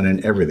you count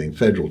in everything: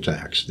 federal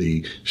tax,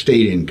 the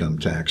state income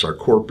tax, our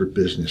corporate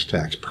business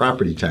tax,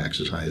 property tax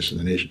is highest in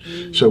the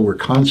nation. So we're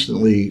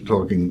constantly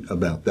talking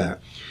about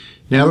that.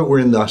 Now that we're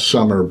in the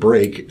summer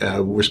break,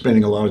 we're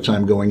spending a lot of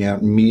time going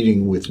out and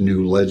meeting with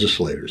new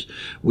legislators.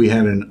 We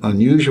had an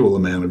unusual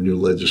amount of new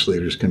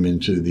legislators come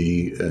into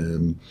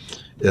the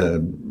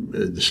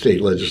state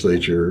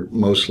legislature,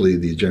 mostly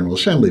the General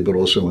Assembly, but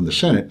also in the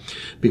Senate,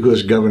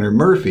 because Governor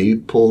Murphy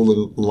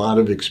pulled a lot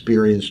of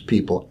experienced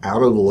people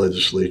out of the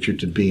legislature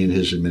to be in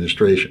his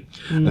administration.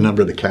 A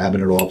number of the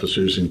cabinet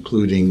officers,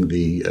 including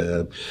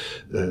the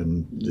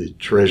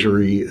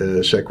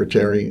Treasury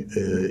Secretary,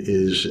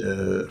 is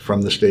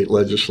from the state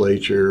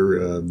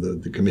legislature,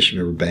 the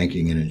Commissioner of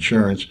Banking and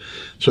Insurance.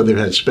 So they've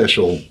had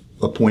special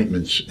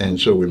appointments, and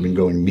so we've been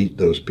going to meet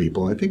those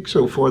people. I think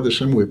so far this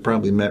summer we've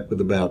probably met with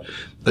about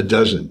a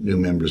dozen new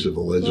members of the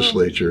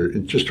legislature,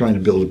 and just trying to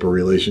build up a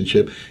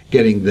relationship,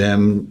 getting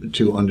them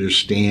to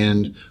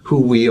understand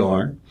who we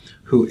are,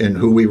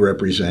 who we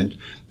represent,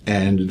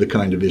 and the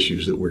kind of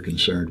issues that we're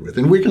concerned with.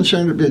 And we're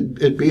concerned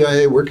at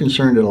BIA, we're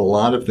concerned in a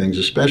lot of things,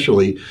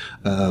 especially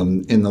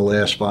in the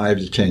last 5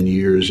 to 10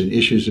 years, in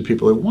issues that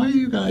people are, why are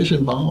you guys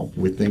involved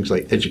with things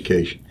like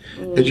education?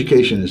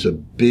 Education is a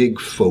big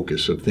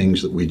focus of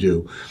things that we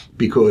do,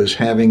 because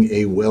having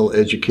a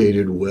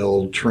well-educated,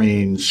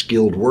 well-trained,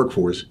 skilled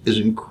workforce is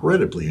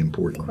incredibly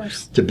important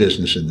to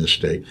business in this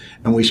state.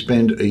 And we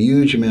spend a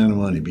huge amount of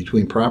money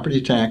between property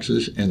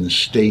taxes and the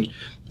state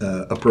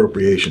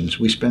appropriations.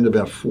 We spend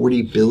about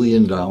 $40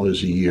 billion a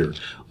year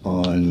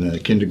on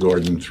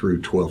kindergarten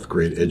through 12th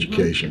grade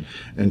education.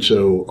 And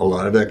so a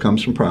lot of that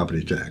comes from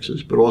property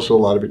taxes, but also a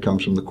lot of it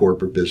comes from the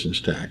corporate business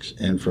tax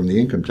and from the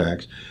income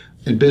tax.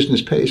 And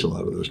business pays a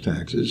lot of those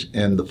taxes,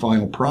 and the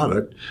final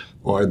product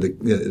are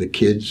the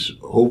kids,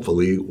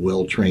 hopefully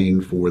well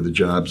trained for the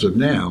jobs of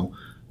now,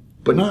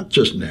 but not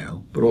just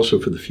now, but also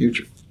for the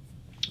future.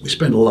 We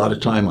spend a lot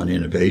of time on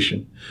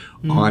innovation,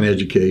 on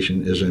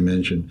education, as I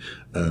mentioned.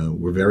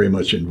 We're very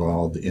much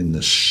involved in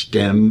the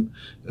STEM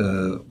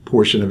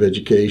portion of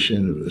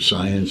education,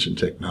 science and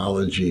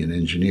technology and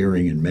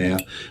engineering and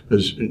math.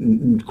 Because,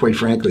 quite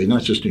frankly,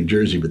 not just New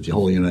Jersey, but the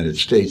whole United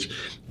States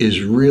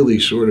is really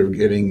sort of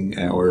getting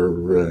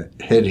our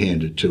head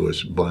handed to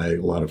us by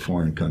a lot of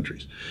foreign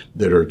countries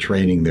that are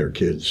training their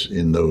kids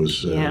in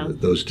those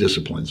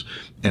disciplines.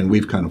 And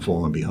we've kind of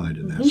fallen behind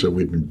in that. So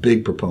we've been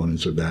big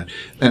proponents of that.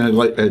 And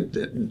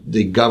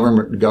the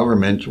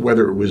government,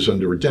 whether it was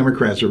under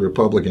Democrats or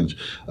Republicans,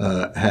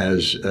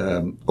 has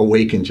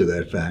awakened to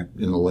that fact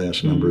in the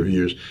last number of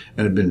years,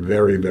 and have been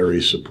very,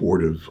 very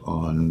supportive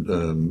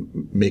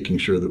on making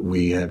sure that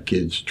we have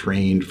kids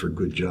trained for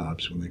good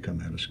jobs when they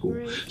come out of school.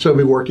 So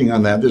we'll be working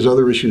on that. There's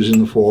other issues in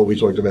the fall. We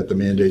talked about the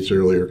mandates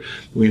earlier.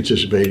 We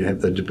anticipate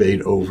a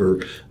debate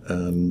over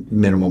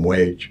minimum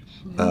wage,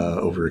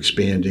 over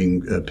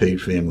expanding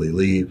paid family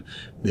leave.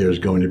 There's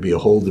going to be a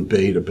whole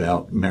debate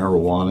about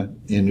marijuana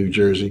in New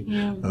Jersey.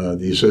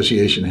 The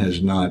association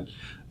has not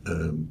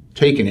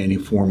taken any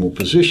formal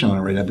position on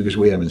it right now because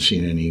we haven't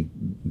seen any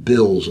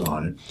bills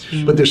on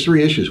it. But there's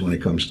 3 issues when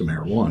it comes to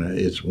marijuana.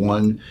 It's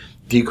one,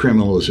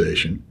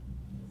 decriminalization.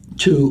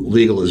 2,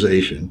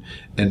 legalization,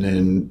 and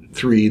then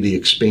 3, the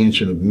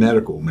expansion of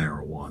medical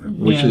marijuana,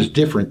 which is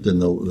different than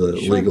the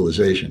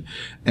legalization.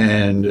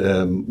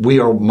 And we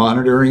are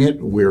monitoring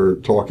it. We're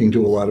talking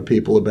to a lot of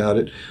people about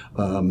it.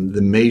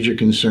 The major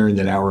concern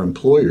that our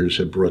employers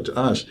have brought to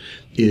us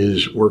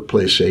is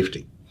workplace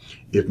safety.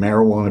 If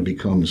marijuana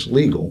becomes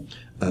legal,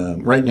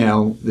 right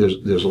now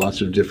there's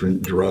lots of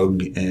different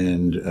drug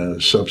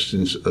and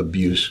substance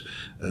abuse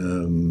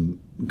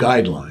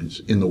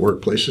guidelines in the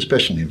workplace,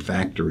 especially in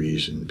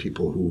factories and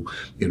people who,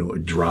 are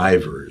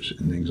drivers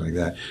and things like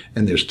that.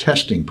 And there's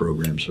testing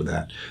programs for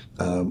that.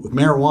 With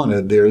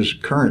marijuana, there's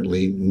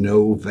currently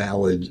no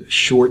valid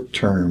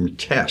short-term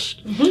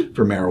test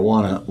for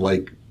marijuana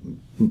like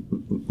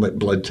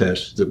blood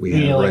tests that we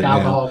have right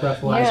alcohol now.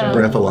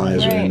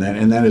 breathalyzer.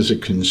 And that is a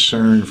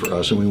concern for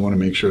us, and we want to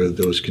make sure that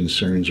those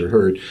concerns are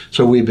heard.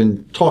 So we've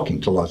been talking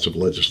to lots of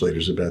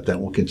legislators about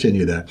that. We'll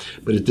continue that,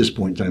 but at this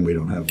point in time, we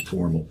don't have a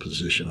formal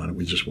position on it.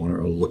 We just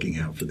are looking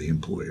out for the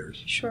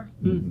employers. Sure.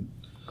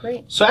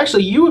 Great. So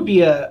actually, you would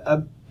be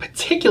a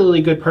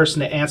particularly good person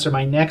to answer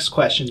my next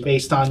question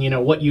based on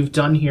what you've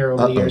done here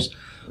over the years.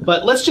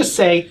 But let's just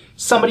say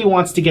somebody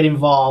wants to get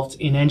involved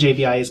in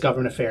NJBIA's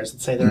government affairs.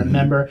 Let's say they're a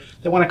member.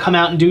 They want to come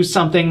out and do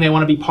something. They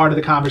want to be part of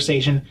the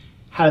conversation.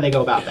 How do they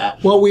go about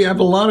that? Well, we have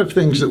a lot of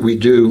things that we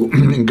do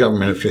in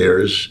government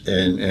affairs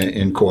and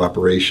in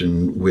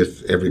cooperation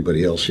with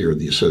everybody else here at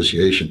the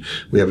association.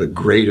 We have a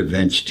great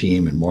events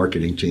team and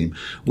marketing team.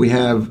 We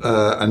have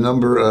a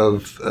number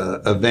of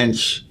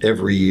events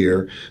every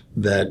year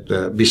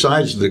that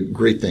besides the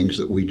great things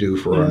that we do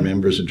for our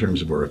members in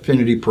terms of our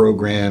affinity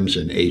programs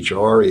and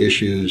HR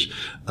issues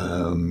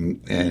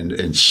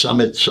and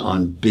summits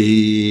on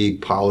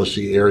big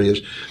policy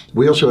areas,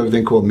 we also have a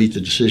thing called Meet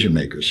the Decision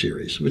Maker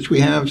series, which we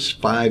have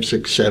 5,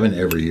 6, 7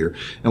 every year.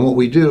 And what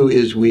we do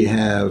is we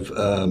have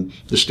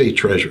the state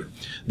treasurer,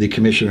 the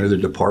commissioner of the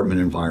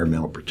Department of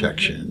Environmental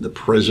Protection, the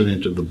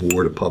president of the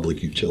Board of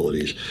Public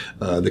Utilities,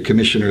 the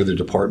commissioner of the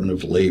Department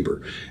of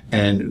Labor.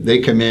 And they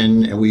come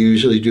in, and we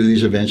usually do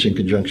these events in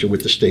conjunction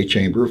with the State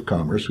Chamber of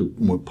Commerce, who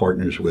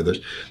partners with us.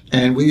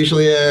 And we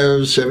usually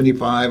have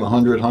 75,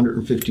 100,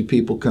 150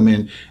 people come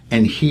in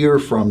and hear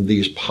from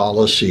these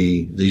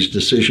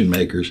decision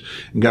makers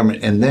in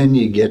government, and then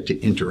you get to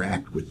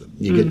interact with them.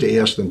 You get to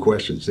ask them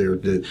questions.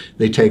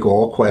 They take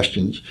all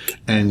questions.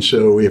 And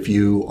so if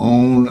you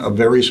own a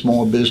very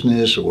small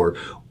business or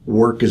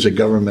work as a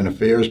government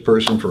affairs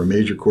person for a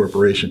major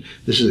corporation,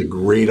 this is a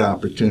great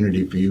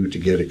opportunity for you to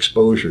get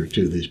exposure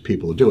to these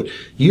people who do it.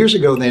 Years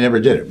ago, they never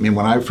did it. I mean,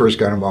 when I first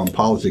got involved in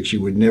politics, you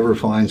would never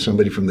find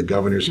somebody from the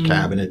governor's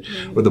cabinet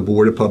or the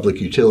Board of Public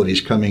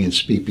Utilities coming and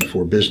speak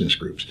before business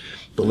groups.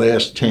 The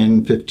last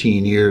 10,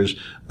 15 years,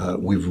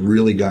 we've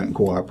really gotten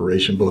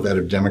cooperation both out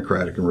of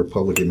Democratic and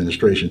Republican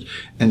administrations.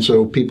 And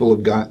so people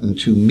have gotten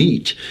to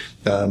meet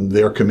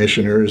their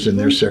commissioners and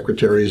their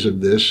secretaries of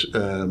this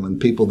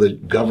and people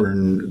that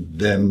govern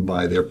them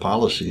by their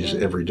policies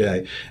every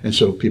day. And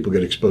so people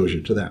get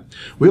exposure to that.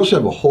 We also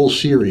have a whole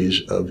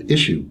series of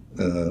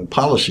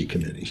policy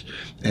committees.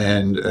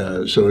 And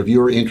so if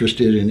you're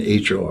interested in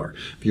HR,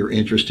 if you're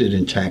interested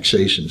in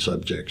taxation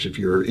subjects, if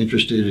you're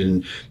interested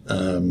in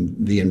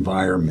the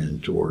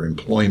environment or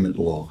employment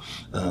law,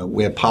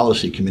 we have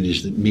policy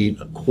committees that meet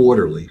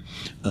quarterly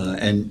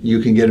and you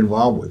can get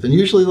involved with. And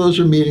usually those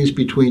are meetings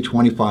between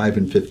 25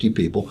 and 50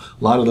 people.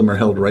 A lot of them are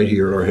held right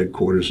here at our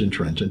headquarters in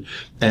Trenton.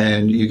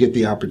 And you get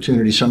the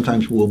opportunity.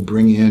 Sometimes we'll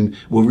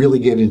really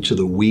get into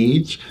the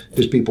weeds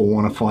because people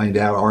want to find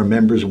out, our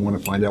members want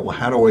to find out, well,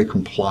 how do I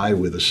comply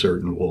with a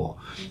certain law?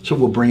 So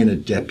we'll bring in a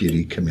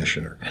deputy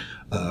commissioner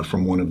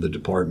from one of the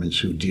departments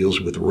who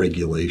deals with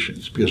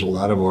regulations, because a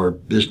lot of our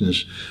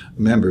business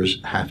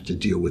members have to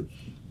deal with,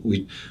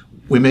 we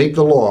make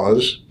the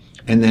laws,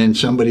 and then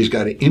somebody's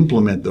got to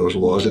implement those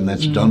laws, and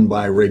that's done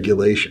by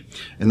regulation.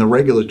 And the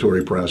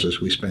regulatory process,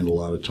 we spend a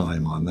lot of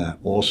time on that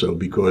also,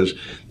 because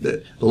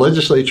the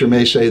legislature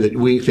may say that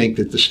we think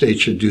that the state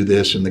should do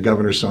this, and the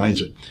governor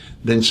signs it.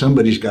 Then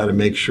somebody's got to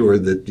make sure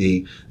that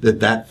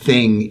that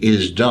thing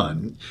is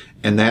done,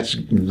 and that's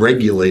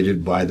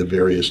regulated by the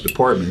various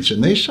departments.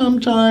 And they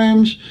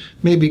sometimes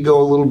maybe go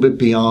a little bit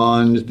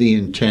beyond the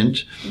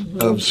intent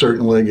of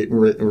certain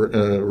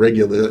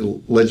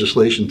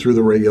legislation through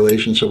the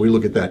regulation. So we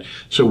look at that.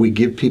 So we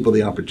give people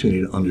the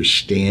opportunity to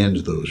understand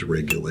those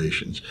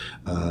regulations.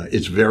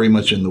 It's very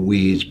much in the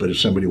weeds, but if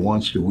somebody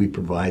wants to, we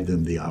provide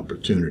them the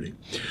opportunity.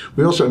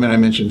 We also, I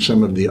mentioned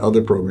some of the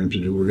other programs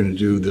to do. We're going to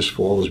do this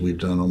fall, as we've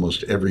done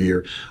almost every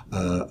year,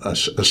 a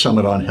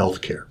summit on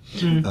healthcare.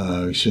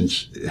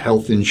 Since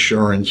health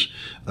insurance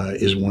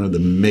is one of the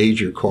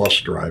major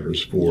cost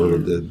drivers for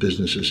the business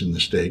businesses in the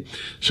state.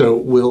 So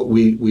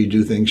we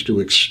do things to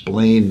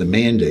explain the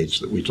mandates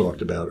that we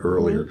talked about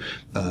earlier,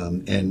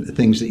 and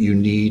things that you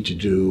need to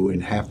do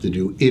and have to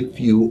do if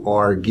you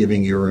are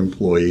giving your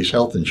employees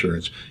health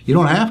insurance. You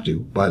don't have to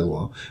by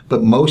law,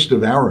 but most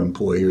of our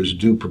employers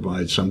do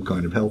provide some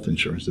kind of health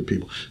insurance to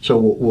people. So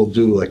we'll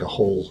do like a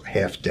whole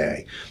half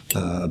day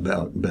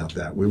about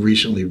that. We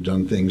recently have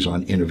done things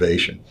on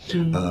innovation,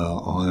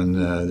 on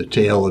the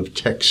tale of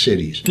tech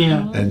cities.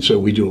 Yeah. And so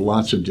we do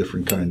lots of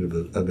different kind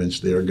of events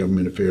there.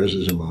 Government Affairs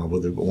is involved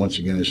with it. But once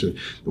again, I said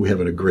we have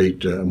a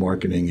great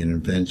marketing and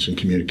events and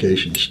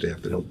communications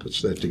staff that help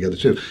puts that together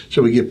too.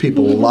 So we give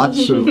people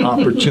lots of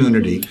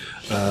opportunity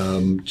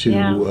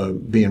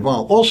to be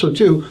involved. Also,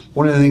 too,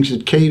 one of the things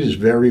that Kate is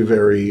very,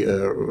 very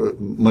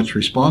much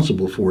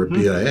responsible for at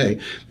BIA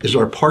is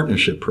our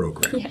partnership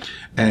program. Yeah.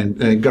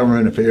 And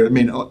government affairs, I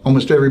mean,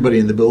 almost everybody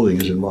in the building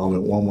is involved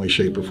in one way,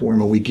 shape, or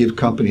form. And we give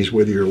companies,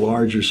 whether you're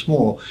large or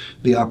small,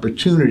 the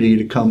opportunity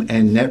to come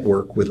and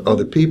network with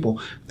other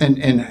people and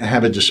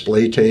have a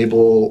display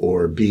table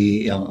or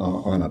be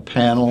on a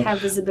panel.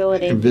 Have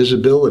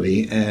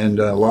visibility. And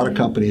a lot of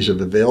companies have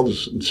availed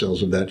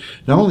themselves of that.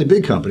 Not only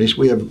big companies,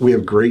 we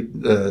have great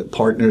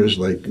partners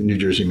like New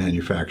Jersey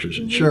Manufacturers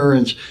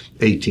Insurance,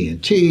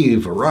 AT&T,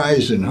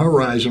 Verizon,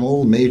 Horizon,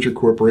 all the major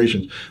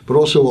corporations, but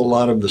also a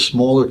lot of the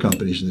smaller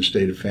companies in the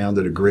state have found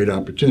it a great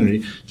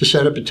opportunity to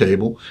set up a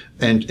table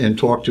and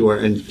talk to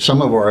and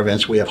some of our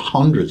events, we have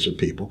hundreds of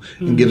people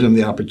and give them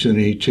the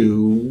opportunity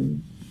to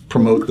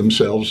promote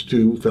themselves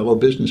to fellow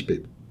business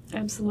people.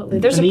 Absolutely.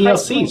 There's And a the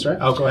price ELCs, point. right?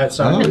 Oh, go ahead.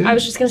 Sorry. I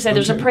was just going to say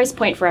there's a price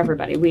point for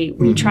everybody.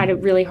 We try to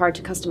really hard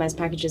to customize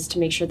packages to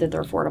make sure that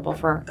they're affordable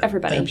for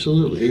everybody.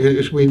 Absolutely.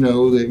 Because we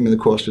know the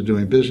cost of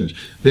doing business.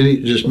 Vinny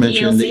just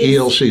mentioned the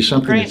ELC,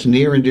 something Great. that's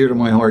near and dear to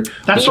my heart.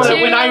 That's Me why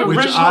too. when I Which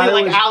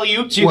originally was-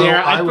 alley-ooped you well,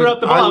 there, I threw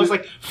up the ball. I was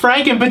like,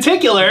 Frank in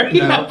particular.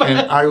 You know, but-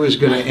 And I was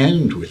going to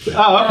end with that.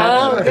 Oh,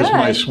 okay. Oh, As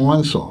my good.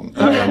 swan song.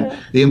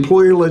 The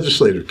employer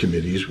legislative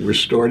committees were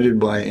started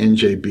by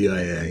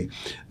NJBIA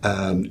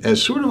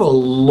as sort of a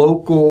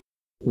local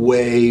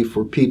way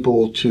for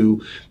people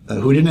to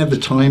who didn't have the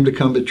time to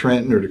come to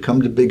Trenton or to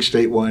come to big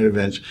statewide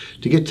events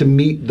to get to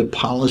meet the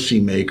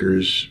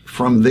policymakers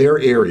from their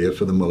area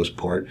for the most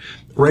part,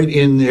 right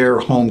in their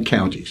home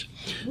counties.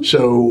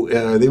 So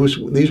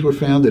these were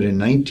founded in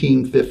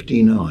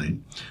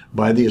 1959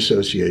 by the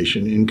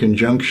association in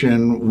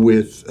conjunction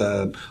with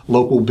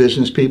local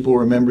business people who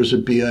are members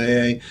of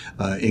BIA,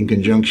 in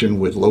conjunction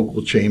with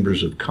local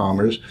chambers of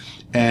commerce.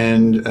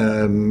 And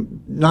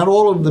not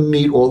all of them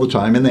meet all the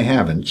time, and they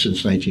haven't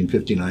since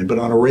 1959, but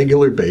on a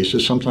regular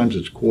basis. Sometimes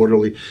it's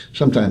quarterly,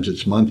 sometimes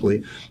it's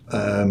monthly.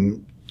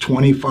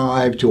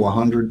 25 to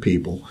 100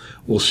 people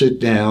will sit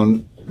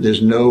down.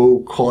 There's no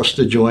cost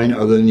to join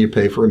other than you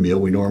pay for a meal.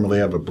 We normally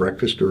have a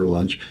breakfast or a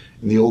lunch.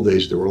 In the old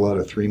days, there were a lot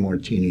of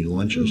 3-martini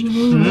lunches.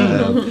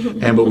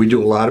 But we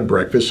do a lot of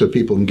breakfast so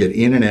people can get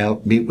in and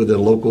out, meet with a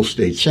local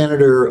state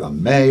senator, a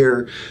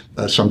mayor,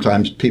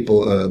 sometimes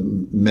people,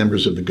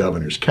 members of the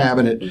governor's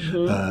cabinet,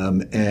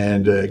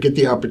 and get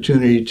the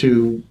opportunity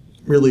to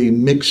really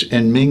mix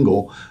and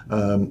mingle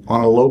on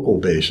a local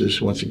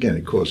basis. Once again,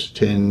 it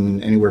costs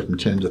anywhere from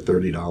 $10 to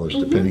 $30,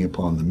 depending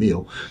upon the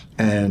meal,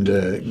 and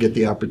get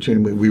the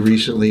opportunity. We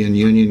recently in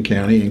Union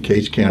County and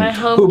Cates County,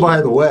 who,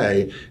 by the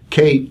way,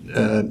 Kate,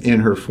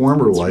 in her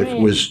former life,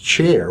 was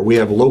chair. We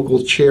have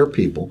local chair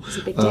people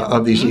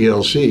of these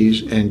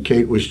ELCs, and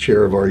Kate was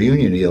chair of our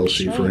Union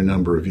ELC for a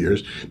number of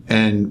years.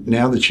 And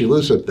now that she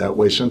lives up that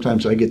way,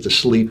 sometimes I get to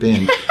sleep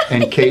in,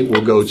 and Kate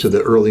will go to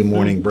the early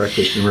morning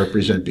breakfast and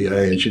represent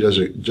BIA, and she does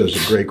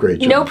a great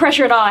job. No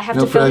pressure at all. I have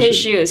No to fill his pressure.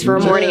 shoes for a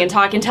morning and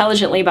talk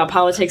intelligently about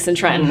politics in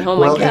Trenton. Oh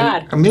my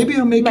God. And maybe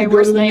I'll make My you go to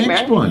worst the nightmare.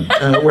 next one.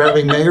 We're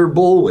having Mayor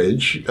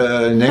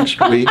Bullwidge next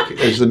week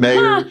as the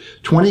mayor,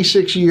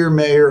 26-year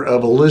mayor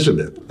of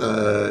Elizabeth,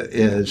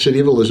 in the city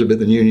of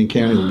Elizabeth in Union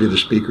County. Will be the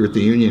speaker at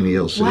the Union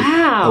ELC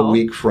Wow. a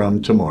week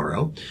from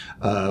tomorrow.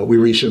 We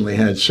recently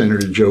had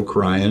Senator Joe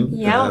Cryan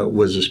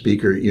was a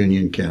speaker at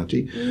Union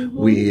County.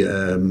 We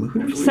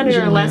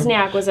Senator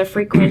Lesniak was a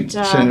frequent.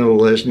 Senator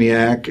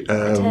Lesniak,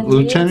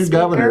 Lieutenant speaker.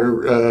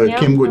 Governor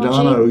Kim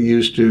Guadagno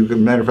used to. As a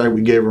matter of fact,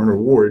 we gave her an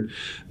award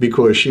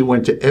because she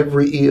went to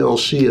every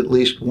ELC at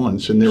least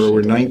once, and there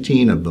were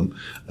 19 of them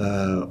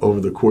over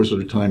the course of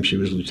the time she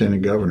was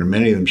Lieutenant Governor.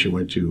 Many of them she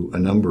went to a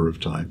number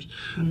of times.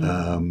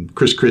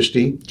 Chris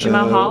Christie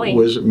Jamel Hawley.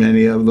 was at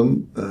many of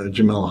them.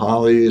 Jamel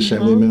Hawley,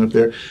 Assemblyman up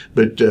there.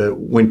 But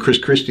when Chris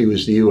Christie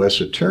was the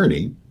U.S.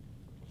 Attorney,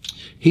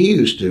 he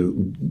used to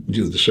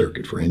do the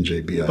circuit for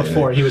NJBIA.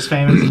 Before he was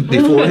famous.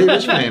 Before he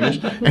was famous.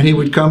 And he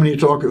would come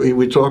and he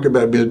would talk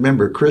about,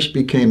 remember, Chris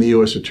became the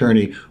U.S.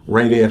 Attorney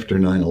right after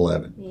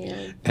 9/11.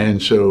 Yeah.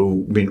 And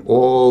so, I mean,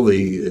 all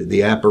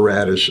the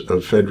apparatus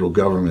of federal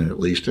government, at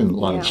least, and a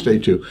lot of the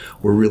state too,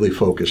 were really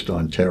focused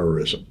on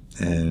terrorism.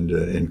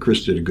 And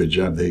Chris did a good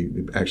job. They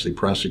actually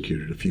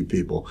prosecuted a few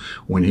people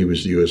when he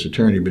was the U.S.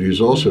 Attorney, but he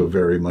was also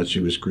he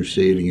was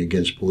crusading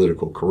against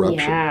political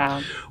corruption.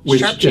 Yeah.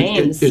 Which Sharp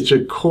James. it's a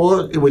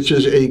which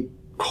is a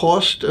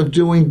cost of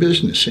doing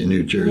business in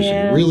New Jersey.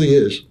 Yeah. It really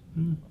is.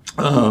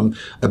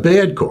 a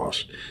bad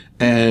cost.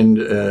 And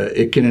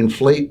it can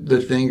inflate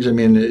the things. I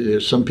mean,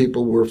 some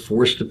people were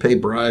forced to pay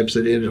bribes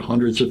that added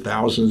hundreds of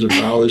thousands of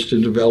dollars to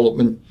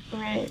development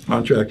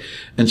contract.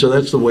 And so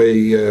that's the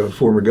way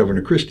former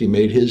Governor Christie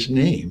made his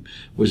name,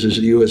 was as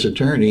a U.S.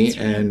 attorney.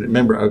 And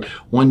remember,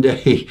 one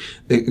day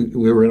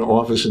we were in an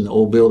office in the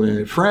old building,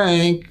 and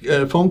Frank,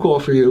 phone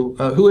call for you.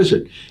 Who is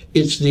it?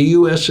 It's the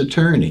U.S.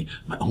 attorney.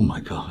 Oh,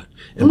 my God.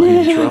 Am I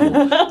in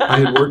trouble?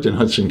 I had worked in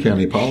Hudson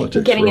County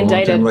politics Getting for a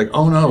indicted. long time. Like,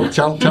 oh no,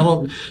 tell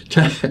him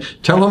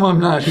I'm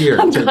not here.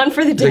 I'm gone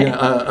for the day.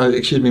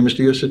 Excuse me, Mr.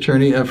 U.S.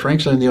 Attorney,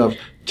 Frank's in the office.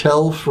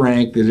 Tell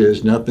Frank that it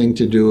has nothing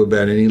to do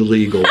about any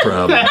legal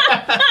problem.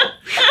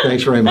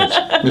 Thanks very much.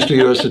 Mr.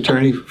 U.S.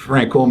 Attorney,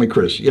 Frank, call me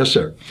Chris. Yes,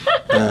 sir.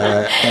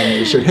 And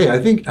he said, hey,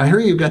 I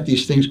heard you've got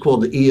these things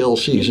called the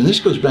ELCs. And this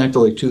goes back to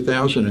like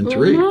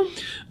 2003.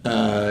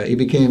 He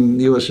became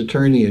U.S.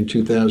 Attorney in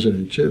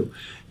 2002.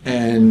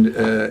 And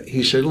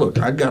he said, look,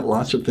 I've got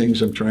lots of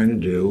things I'm trying to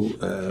do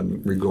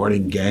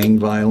regarding gang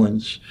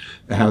violence,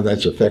 how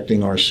that's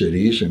affecting our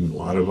cities, and a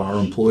lot of our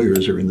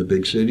employers are in the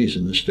big cities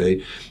in the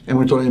state. And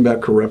we're talking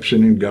about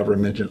corruption in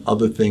government and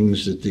other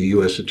things that the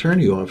U.S.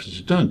 Attorney Office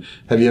has done.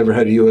 Have you ever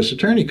had a U.S.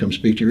 Attorney come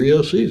speak to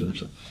your ELCs? And I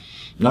said,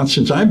 not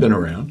since I've been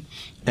around.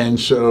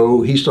 And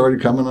so he started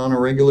coming on a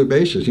regular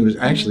basis. He was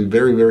actually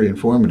very, very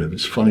informative.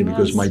 It's funny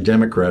because my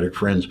Democratic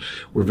friends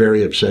were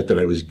very upset that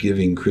I was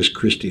giving Chris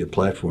Christie a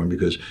platform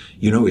because,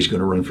 he's going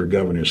to run for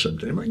governor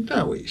someday. I'm like,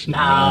 no, he's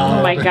not.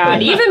 Oh, my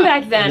God. Even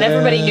back then,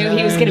 everybody knew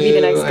he was going to be the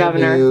next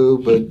governor. I knew,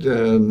 but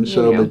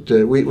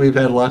we've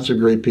had lots of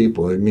great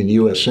people. I mean,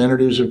 U.S.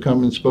 senators have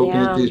come and spoken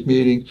at these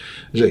meetings.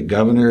 There's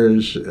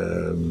governors,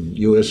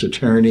 U.S.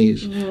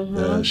 attorneys,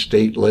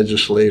 state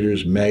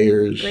legislators,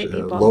 mayors,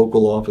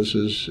 local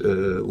offices,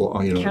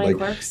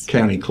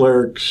 county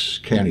clerks,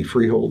 county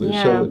freeholders.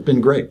 Yeah. So it's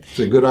been great. It's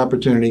a good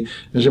opportunity.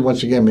 And so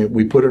once again,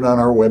 we put it on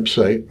our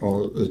website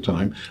all the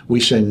time. We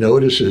send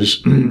notices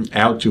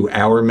out to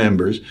our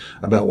members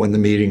about when the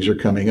meetings are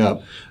coming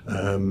up.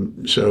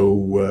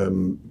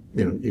 You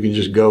can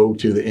just go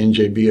to the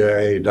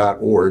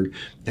njbia.org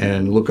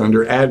and look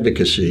under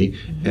advocacy,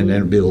 and then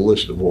it'll be the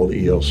list of all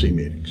the ELC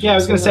meetings. Yeah, I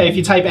was going to say, if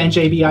you type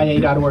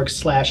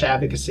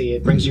njbia.org/advocacy,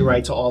 it brings you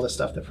right to all the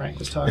stuff that Frank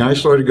was talking And I about.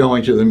 started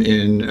going to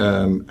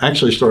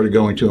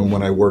them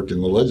when I worked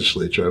in the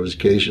legislature. I was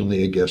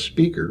occasionally a guest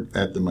speaker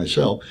at them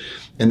myself.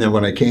 And then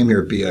when I came here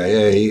at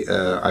BIA,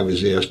 I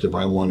was asked if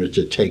I wanted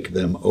to take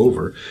them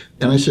over.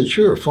 And I said,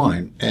 sure,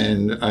 fine.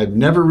 And I've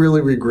never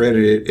really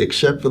regretted it,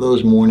 except for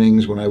those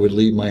mornings when I would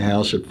leave my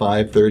house at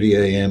 5:30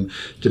 a.m.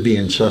 to be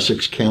in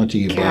Sussex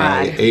County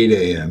by 8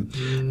 a.m.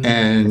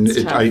 And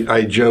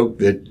I joke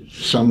that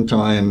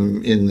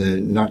sometime in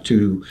the not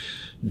too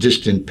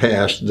distant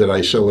past that I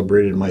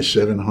celebrated my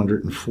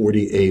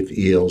 748th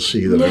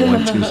ELC that I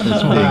went to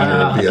since being here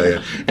at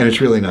BIA. And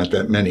it's really not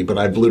that many, but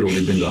I've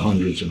literally been to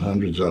hundreds and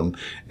hundreds of them.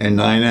 And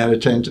 99 out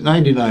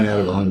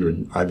of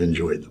 100, I've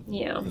enjoyed them.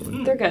 Yeah,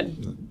 they're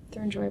good.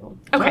 They're enjoyable.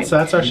 Okay. So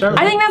that's our show.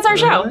 I think that's our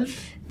show.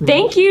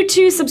 Thank you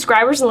to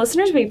subscribers and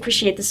listeners. We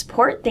appreciate the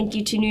support. Thank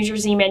you to New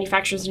Jersey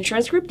Manufacturers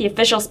Insurance Group, the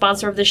official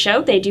sponsor of the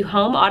show. They do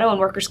home, auto, and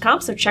workers'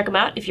 comp, so check them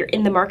out if you're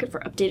in the market for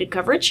updated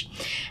coverage.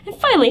 And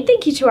finally,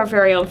 thank you to our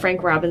very own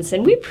Frank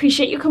Robinson. We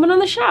appreciate you coming on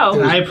the show.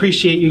 And I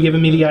appreciate you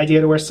giving me the idea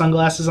to wear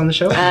sunglasses on the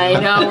show. I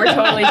know, we're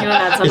totally doing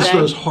that someday. It's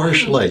those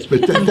harsh lights.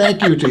 But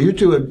thank you to you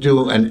two.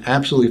 Do an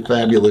absolutely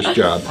fabulous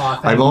job.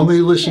 I've only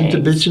listened to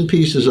bits and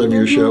pieces of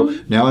your show.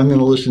 Now I'm going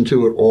to listen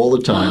to it all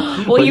the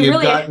time. Well, you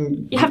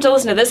have to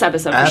listen to this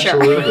episode for sure.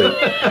 Absolutely.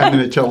 I'm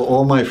going to tell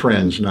all my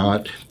friends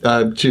not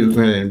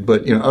to,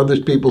 but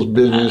other people's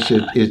business.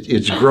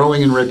 It's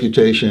growing in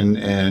reputation,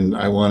 and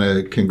I want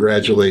to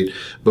congratulate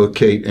both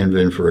Kate and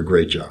Vin for a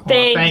great job.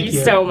 Thank you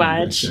so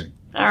much.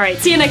 All right,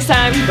 see you next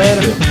time.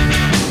 Later.